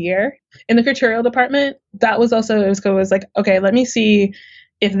for a year in the curatorial department. That was also, it was like, okay, let me see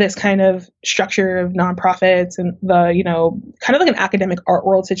if this kind of structure of nonprofits and the, kind of like an academic art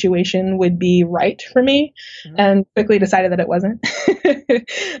world situation would be right for me, and quickly decided that it wasn't.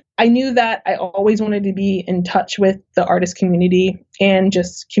 I knew that I always wanted to be in touch with the artist community and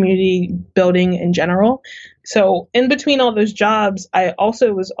just community building in general. So in between all those jobs, I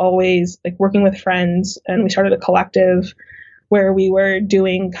also was always like working with friends, and we started a collective where we were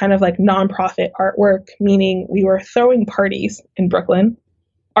doing kind of like nonprofit artwork, meaning we were throwing parties in Brooklyn,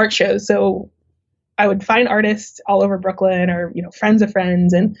 art shows. So I would find artists all over Brooklyn or, friends of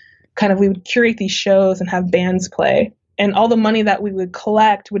friends, and kind of we would curate these shows and have bands play. And all the money that we would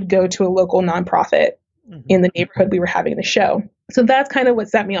collect would go to a local nonprofit in the neighborhood we were having the show. So that's kind of what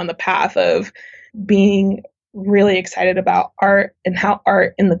set me on the path of being really excited about art and how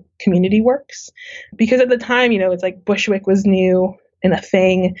art in the community works. Because at the time, it's like Bushwick was new and a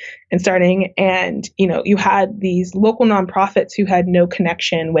thing and starting, and you had these local nonprofits who had no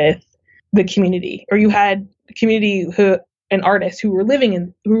connection with the community, or you had the community and artists who were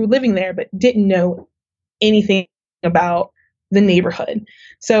living there but didn't know anything about the neighborhood.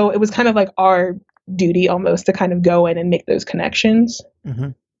 So it was kind of like our duty almost to kind of go in and make those connections.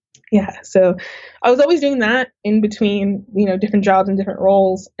 Yeah, so I was always doing that in between different jobs and different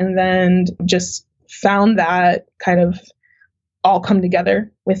roles, and then just found that kind of all come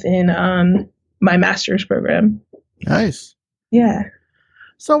together within my master's program. Nice. Yeah.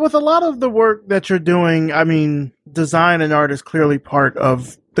 So with a lot of the work that you're doing, I mean, design and art is clearly part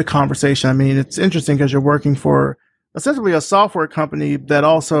of the conversation. I mean, it's interesting because you're working for essentially a software company that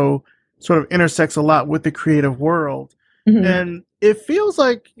also sort of intersects a lot with the creative world. And it feels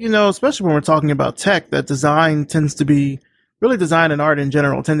like, especially when we're talking about tech, that design tends to be, really design and art in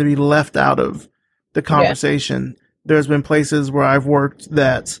general tend to be left out of the conversation. Yeah. There's been places where I've worked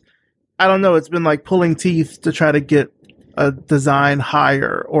that, I don't know, it's been like pulling teeth to try to get a design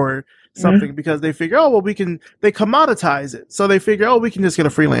hire or something because they figure, they commoditize it. So they figure, we can just get a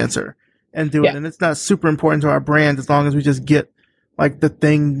freelancer and do it. And it's not super important to our brand as long as we just get like the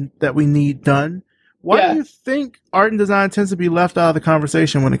thing that we need done. Why do you think art and design tends to be left out of the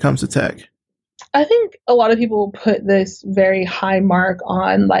conversation when it comes to tech? I think a lot of people put this very high mark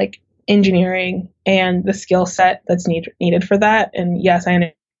on like engineering and the skill set that's needed for that. And yes,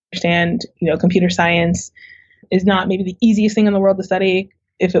 I understand, computer science is not maybe the easiest thing in the world to study.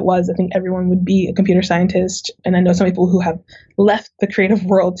 If it was, I think everyone would be a computer scientist. And I know some people who have left the creative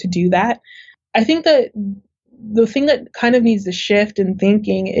world to do that. I think that the thing that kind of needs to shift in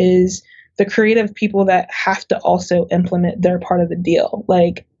thinking is the creative people that have to also implement their part of the deal.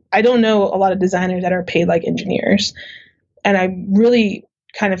 Like, I don't know a lot of designers that are paid like engineers. And I'm really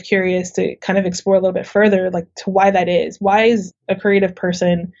kind of curious to kind of explore a little bit further, like to why that is. Why is a creative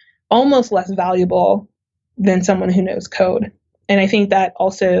person almost less valuable than someone who knows code? And I think that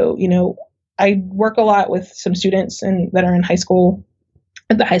also, I work a lot with some students that are in high school,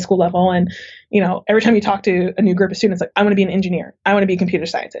 at the high school level. And, every time you talk to a new group of students, like, I want to be an engineer. I want to be a computer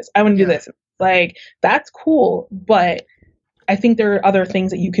scientist. I want to do this. Like, that's cool. But I think there are other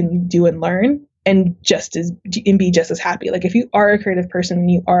things that you can do and learn and be just as happy. Like, if you are a creative person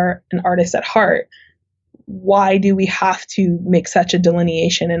and you are an artist at heart, why do we have to make such a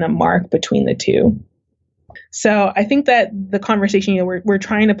delineation and a mark between the two? So I think that the conversation, we're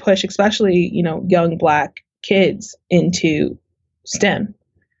trying to push, especially, young Black kids into STEM.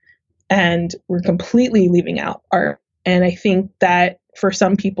 And we're completely leaving out art. And I think that for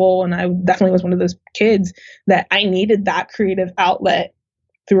some people, and I definitely was one of those kids, that I needed that creative outlet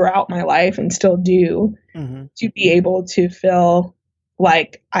throughout my life and still do to be able to feel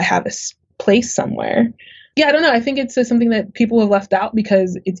like I have a place somewhere. Yeah, I don't know. I think it's something that people have left out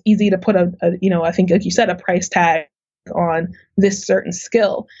because it's easy to put I think, like you said, a price tag on this certain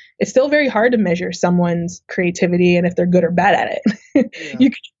skill. It's still very hard to measure someone's creativity and if they're good or bad at it.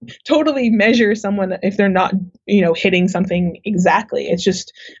 You totally measure someone if they're not, hitting something exactly. It's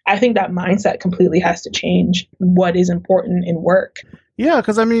just, I think that mindset completely has to change what is important in work. Yeah,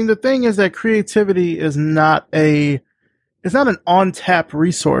 because I mean, the thing is that creativity is not an on tap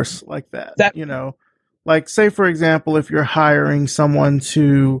resource like that. Exactly. Like say, for example, if you're hiring someone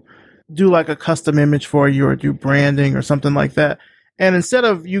to do like a custom image for you or do branding or something like that. And instead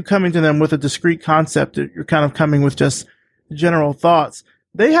of you coming to them with a discrete concept, you're kind of coming with just general thoughts.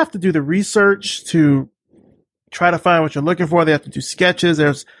 They have to do the research to try to find what you're looking for. They have to do sketches.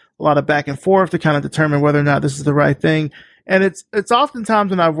 There's a lot of back and forth to kind of determine whether or not this is the right thing. And it's oftentimes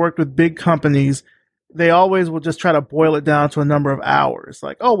when I've worked with big companies, they always will just try to boil it down to a number of hours.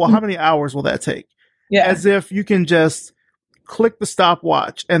 Like, oh, well, how many hours will that take? Yeah. As if you can just click the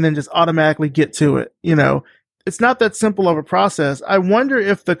stopwatch and then just automatically get to it. It's not that simple of a process. I wonder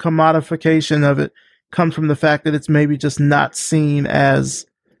if the commodification of it comes from the fact that it's maybe just not seen as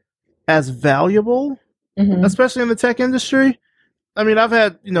valuable, especially in the tech industry. I mean, I've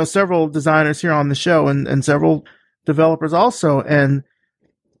had, several designers here on the show and several developers also, and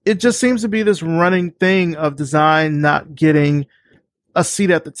it just seems to be this running thing of design not getting a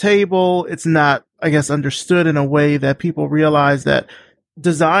seat at the table. It's not, I guess, understood in a way that people realize that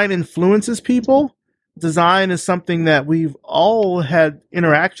design influences people. Design is something that we've all had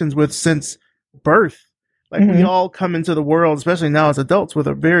interactions with since birth. Like we all come into the world, especially now as adults, with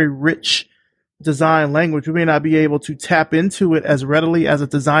a very rich design language. We may not be able to tap into it as readily as a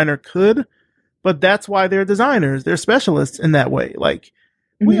designer could, but that's why they're designers. They're specialists in that way. Like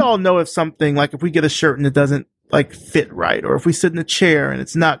we all know if something, like if we get a shirt and it doesn't like fit right, or if we sit in a chair and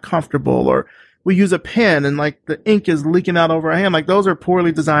it's not comfortable, or we use a pen and like the ink is leaking out over our hand, like those are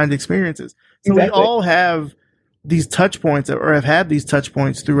poorly designed experiences. So we all have these touch points or have had these touch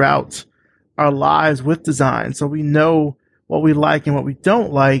points throughout our lives with design. So we know what we like and what we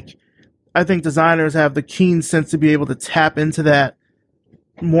don't like. I think designers have the keen sense to be able to tap into that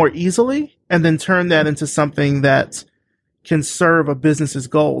more easily and then turn that into something that can serve a business's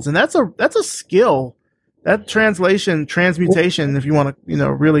goals. And that's a skill. That transmutation, if you want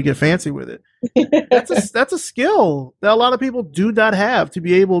to, really get fancy with it, that's a skill that a lot of people do not have, to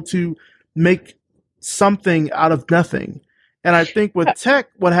be able to make something out of nothing. And I think with tech,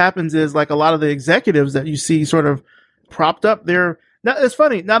 what happens is like a lot of the executives that you see sort of propped up there. Now, it's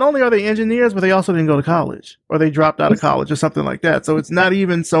funny. Not only are they engineers, but they also didn't go to college, or they dropped out of college or something like that. So it's not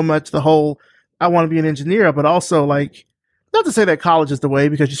even so much the whole, I want to be an engineer, but also like, not to say that college is the way,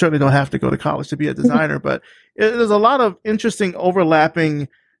 because you certainly don't have to go to college to be a designer, but there's a lot of interesting overlapping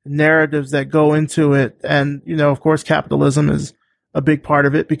narratives that go into it. And, of course, capitalism is a big part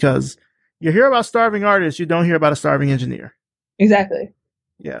of it, because you hear about starving artists, you don't hear about a starving engineer. Exactly.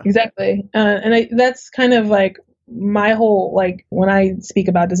 Yeah. Exactly. And that's kind of like my whole, like when I speak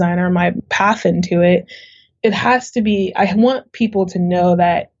about design or my path into it, it has to be, I want people to know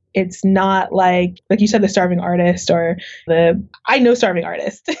that it's not like you said, the starving artist or I know starving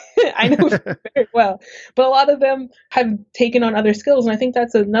artists. I know very well, but a lot of them have taken on other skills. And I think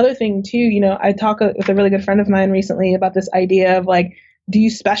that's another thing too. I talk with a really good friend of mine recently about this idea of like, do you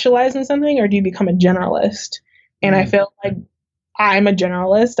specialize in something or do you become a generalist? And I feel like I'm a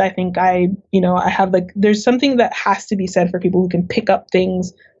generalist. I think I have there's something that has to be said for people who can pick up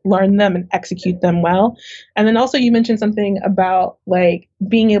things, learn them, and execute them well. And then also you mentioned something about like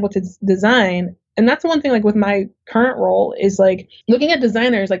being able to design. And that's one thing, like with my current role, is like looking at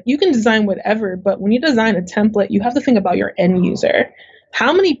designers, like you can design whatever, but when you design a template, you have to think about your end user.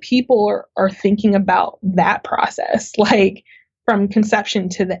 How many people are thinking about that process? Like from conception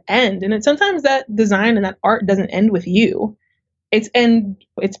to the end. And sometimes that design and that art doesn't end with you. It's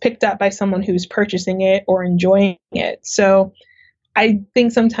picked up by someone who's purchasing it or enjoying it. So I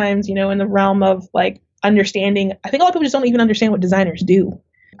think sometimes, in the realm of like understanding, I think a lot of people just don't even understand what designers do.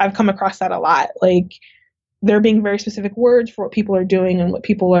 I've come across that a lot. Like there being very specific words for what people are doing and what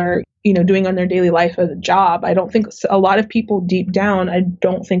people are, doing on their daily life as a job. I don't think a lot of people deep down, I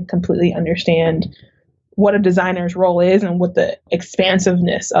don't think completely understand what a designer's role is and what the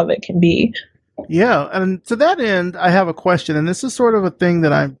expansiveness of it can be. Yeah. And to that end, I have a question, and this is sort of a thing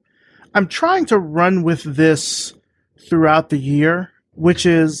that I'm trying to run with this throughout the year, which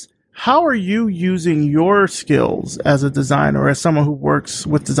is, how are you using your skills as a designer, or as someone who works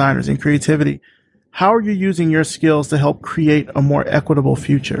with designers in creativity? How are you using your skills to help create a more equitable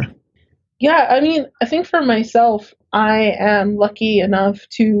future? Yeah, I mean, I think for myself, I am lucky enough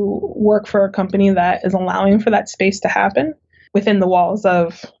to work for a company that is allowing for that space to happen within the walls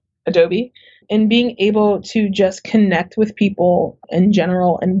of Adobe, and being able to just connect with people in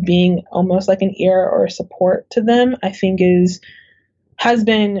general and being almost like an ear or support to them, I think has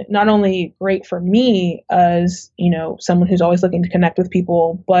been not only great for me as, someone who's always looking to connect with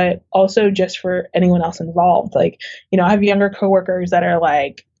people, but also just for anyone else involved. Like, I have younger coworkers that are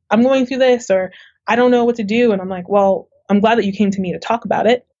like, I'm going through this, or I don't know what to do. And I'm like, well, I'm glad that you came to me to talk about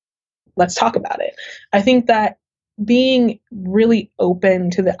it. Let's talk about it. I think that being really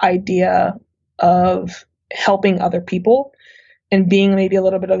open to the idea of helping other people and being maybe a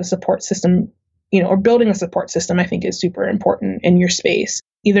little bit of a support system, or building a support system, I think is super important in your space.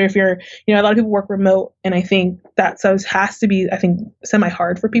 Either if you're, a lot of people work remote, and I think that has to be, I think,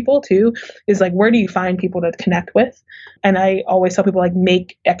 semi-hard for people too, is like, where do you find people to connect with? And I always tell people, like,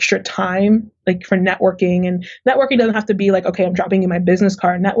 make extra time, like, for networking. And networking doesn't have to be like, okay, I'm dropping you my business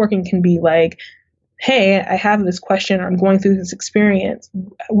card. Networking can be like, hey, I have this question, or I'm going through this experience.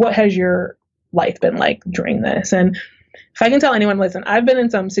 What has your life been like during this? And if I can tell anyone, listen, I've been in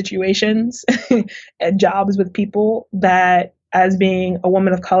some situations at jobs with people that, as being a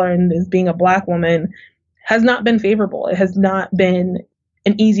woman of color and as being a Black woman, has not been favorable. It has not been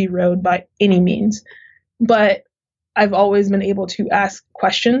an easy road by any means. But I've always been able to ask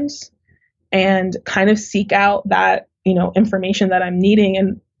questions and kind of seek out that, information that I'm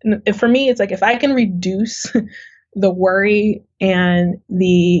needing. And for me, it's like, if I can reduce the worry and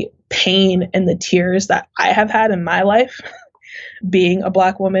the pain and the tears that I have had in my life, being a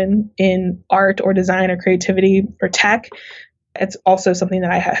Black woman in art or design or creativity or tech, it's also something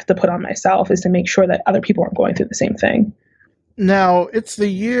that I have to put on myself, is to make sure that other people aren't going through the same thing. Now, it's the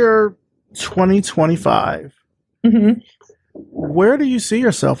year 2025. Mm-hmm. Where do you see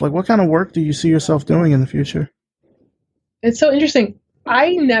yourself? Like, what kind of work do you see yourself doing in the future? It's so interesting.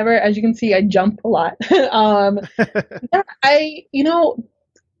 I never, as you can see, I jump a lot.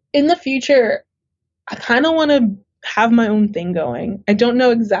 In the future, I kind of want to have my own thing going. I don't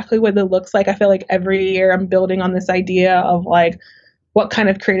know exactly what it looks like. I feel like every year I'm building on this idea of like what kind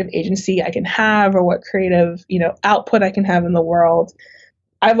of creative agency I can have, or what creative, output I can have in the world.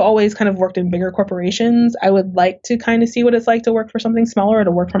 I've always kind of worked in bigger corporations. I would like to kind of see what it's like to work for something smaller, or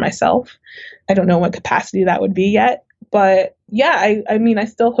to work for myself. I don't know what capacity that would be yet. But yeah, I mean, I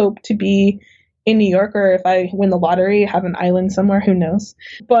still hope to be in New York, or if I win the lottery, have an island somewhere, who knows.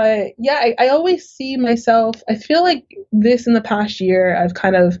 But yeah, I always see myself, I feel like this in the past year, I've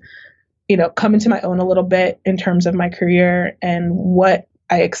kind of, come into my own a little bit in terms of my career and what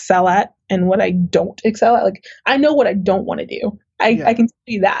I excel at and what I don't excel at. Like, I know what I don't want to do. I can tell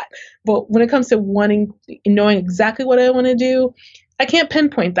you that. But when it comes to knowing exactly what I want to do, I can't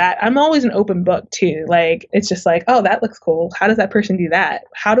pinpoint that. I'm always an open book too. Like, it's just like, oh, that looks cool. How does that person do that?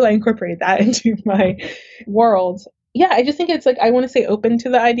 How do I incorporate that into my world? Yeah, I just think it's like, I want to stay open to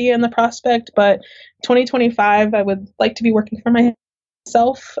the idea and the prospect, but 2025, I would like to be working for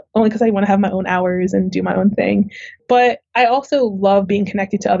myself, only because I want to have my own hours and do my own thing. But I also love being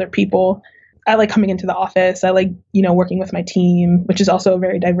connected to other people. I like coming into the office. I like, working with my team, which is also a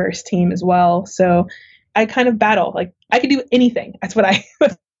very diverse team as well. So I kind of battle. Like, I could do anything. That's what I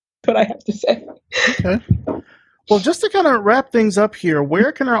have to say. Okay. Well, just to kind of wrap things up here,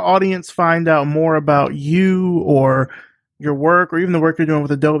 where can our audience find out more about you or your work, or even the work you're doing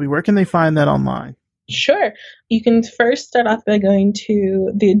with Adobe? Where can they find that online? Sure. You can first start off by going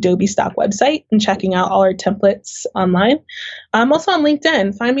to the Adobe stock website and checking out all our templates online. I'm also on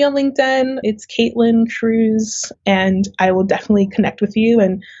LinkedIn. Find me on LinkedIn. It's Caitlin Cruz, and I will definitely connect with you.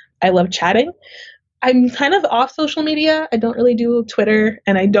 And I love chatting. I'm kind of off social media. I don't really do Twitter,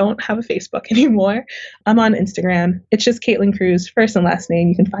 and I don't have a Facebook anymore. I'm on Instagram. It's just Caitlin Cruz, first and last name.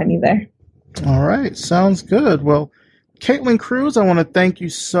 You can find me there. All right. Sounds good. Well, Caitlin Cruz, I want to thank you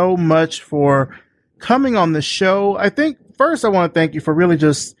so much for coming on the show. I think first I want to thank you for really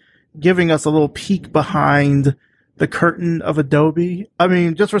just giving us a little peek behind the curtain of Adobe. I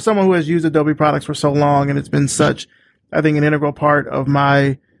mean, just for someone who has used Adobe products for so long, and it's been such, I think, an integral part of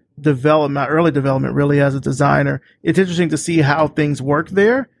my early development really as a designer, it's interesting to see how things work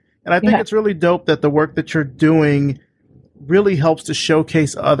there. And I think it's really dope that the work that you're doing really helps to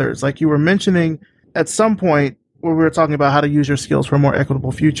showcase others. Like you were mentioning at some point where we were talking about how to use your skills for a more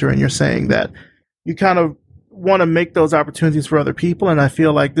equitable future, and you're saying that you kind of want to make those opportunities for other people. And I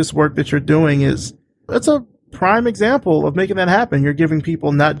feel like this work that you're doing it's a prime example of making that happen. You're giving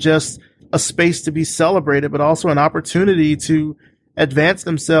people not just a space to be celebrated, but also an opportunity to advance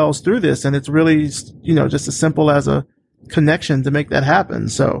themselves through this. And it's really, just as simple as a connection to make that happen.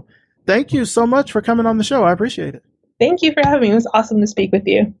 So thank you so much for coming on the show. I appreciate it. Thank you for having me. It was awesome to speak with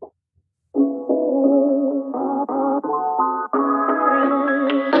you.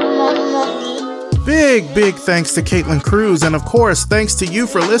 Big thanks to Caitlin Cruz. And of course, thanks to you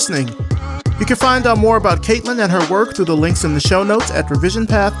for listening. You can find out more about Caitlin and her work through the links in the show notes at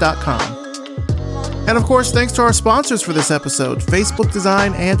revisionpath.com. And of course, thanks to our sponsors for this episode, Facebook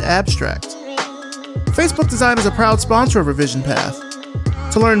Design and Abstract. Facebook Design is a proud sponsor of Revision Path.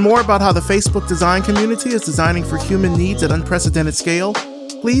 To learn more about how the Facebook design community is designing for human needs at unprecedented scale,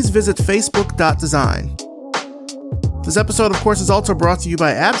 please visit facebook.design. This episode, of course, is also brought to you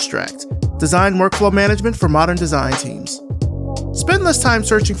by Abstract, design workflow management for modern design teams. Spend less time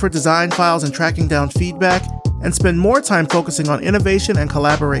searching for design files and tracking down feedback, and spend more time focusing on innovation and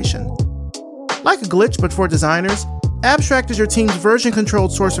collaboration. Like a glitch but for designers, Abstract is your team's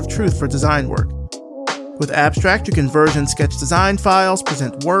version-controlled source of truth for design work. With Abstract, you can version sketch design files,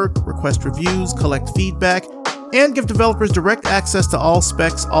 present work, request reviews, collect feedback, and give developers direct access to all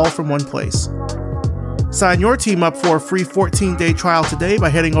specs, all from one place. Sign your team up for a free 14-day trial today by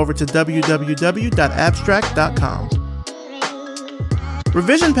heading over to www.abstract.com.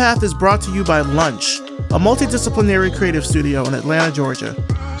 Revision Path is brought to you by Lunch, a multidisciplinary creative studio in Atlanta, Georgia.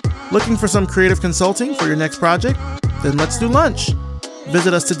 Looking for some creative consulting for your next project? Then let's do lunch.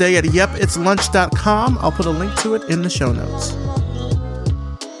 Visit us today at yepitslunch.com. I'll put a link to it in the show notes.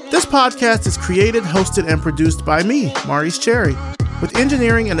 This podcast is created, hosted, and produced by me, Maurice Cherry, with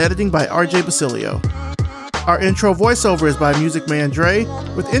engineering and editing by RJ Basilio. Our intro voiceover is by Music Man Dre,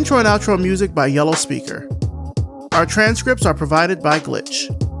 with intro and outro music by Yellow Speaker. Our transcripts are provided by Glitch.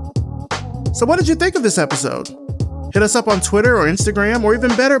 So what did you think of this episode? Hit us up on Twitter or Instagram, or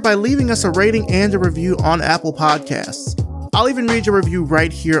even better, by leaving us a rating and a review on Apple Podcasts. I'll even read your review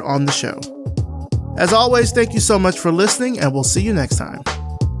right here on the show. As always, thank you so much for listening, and we'll see you next time.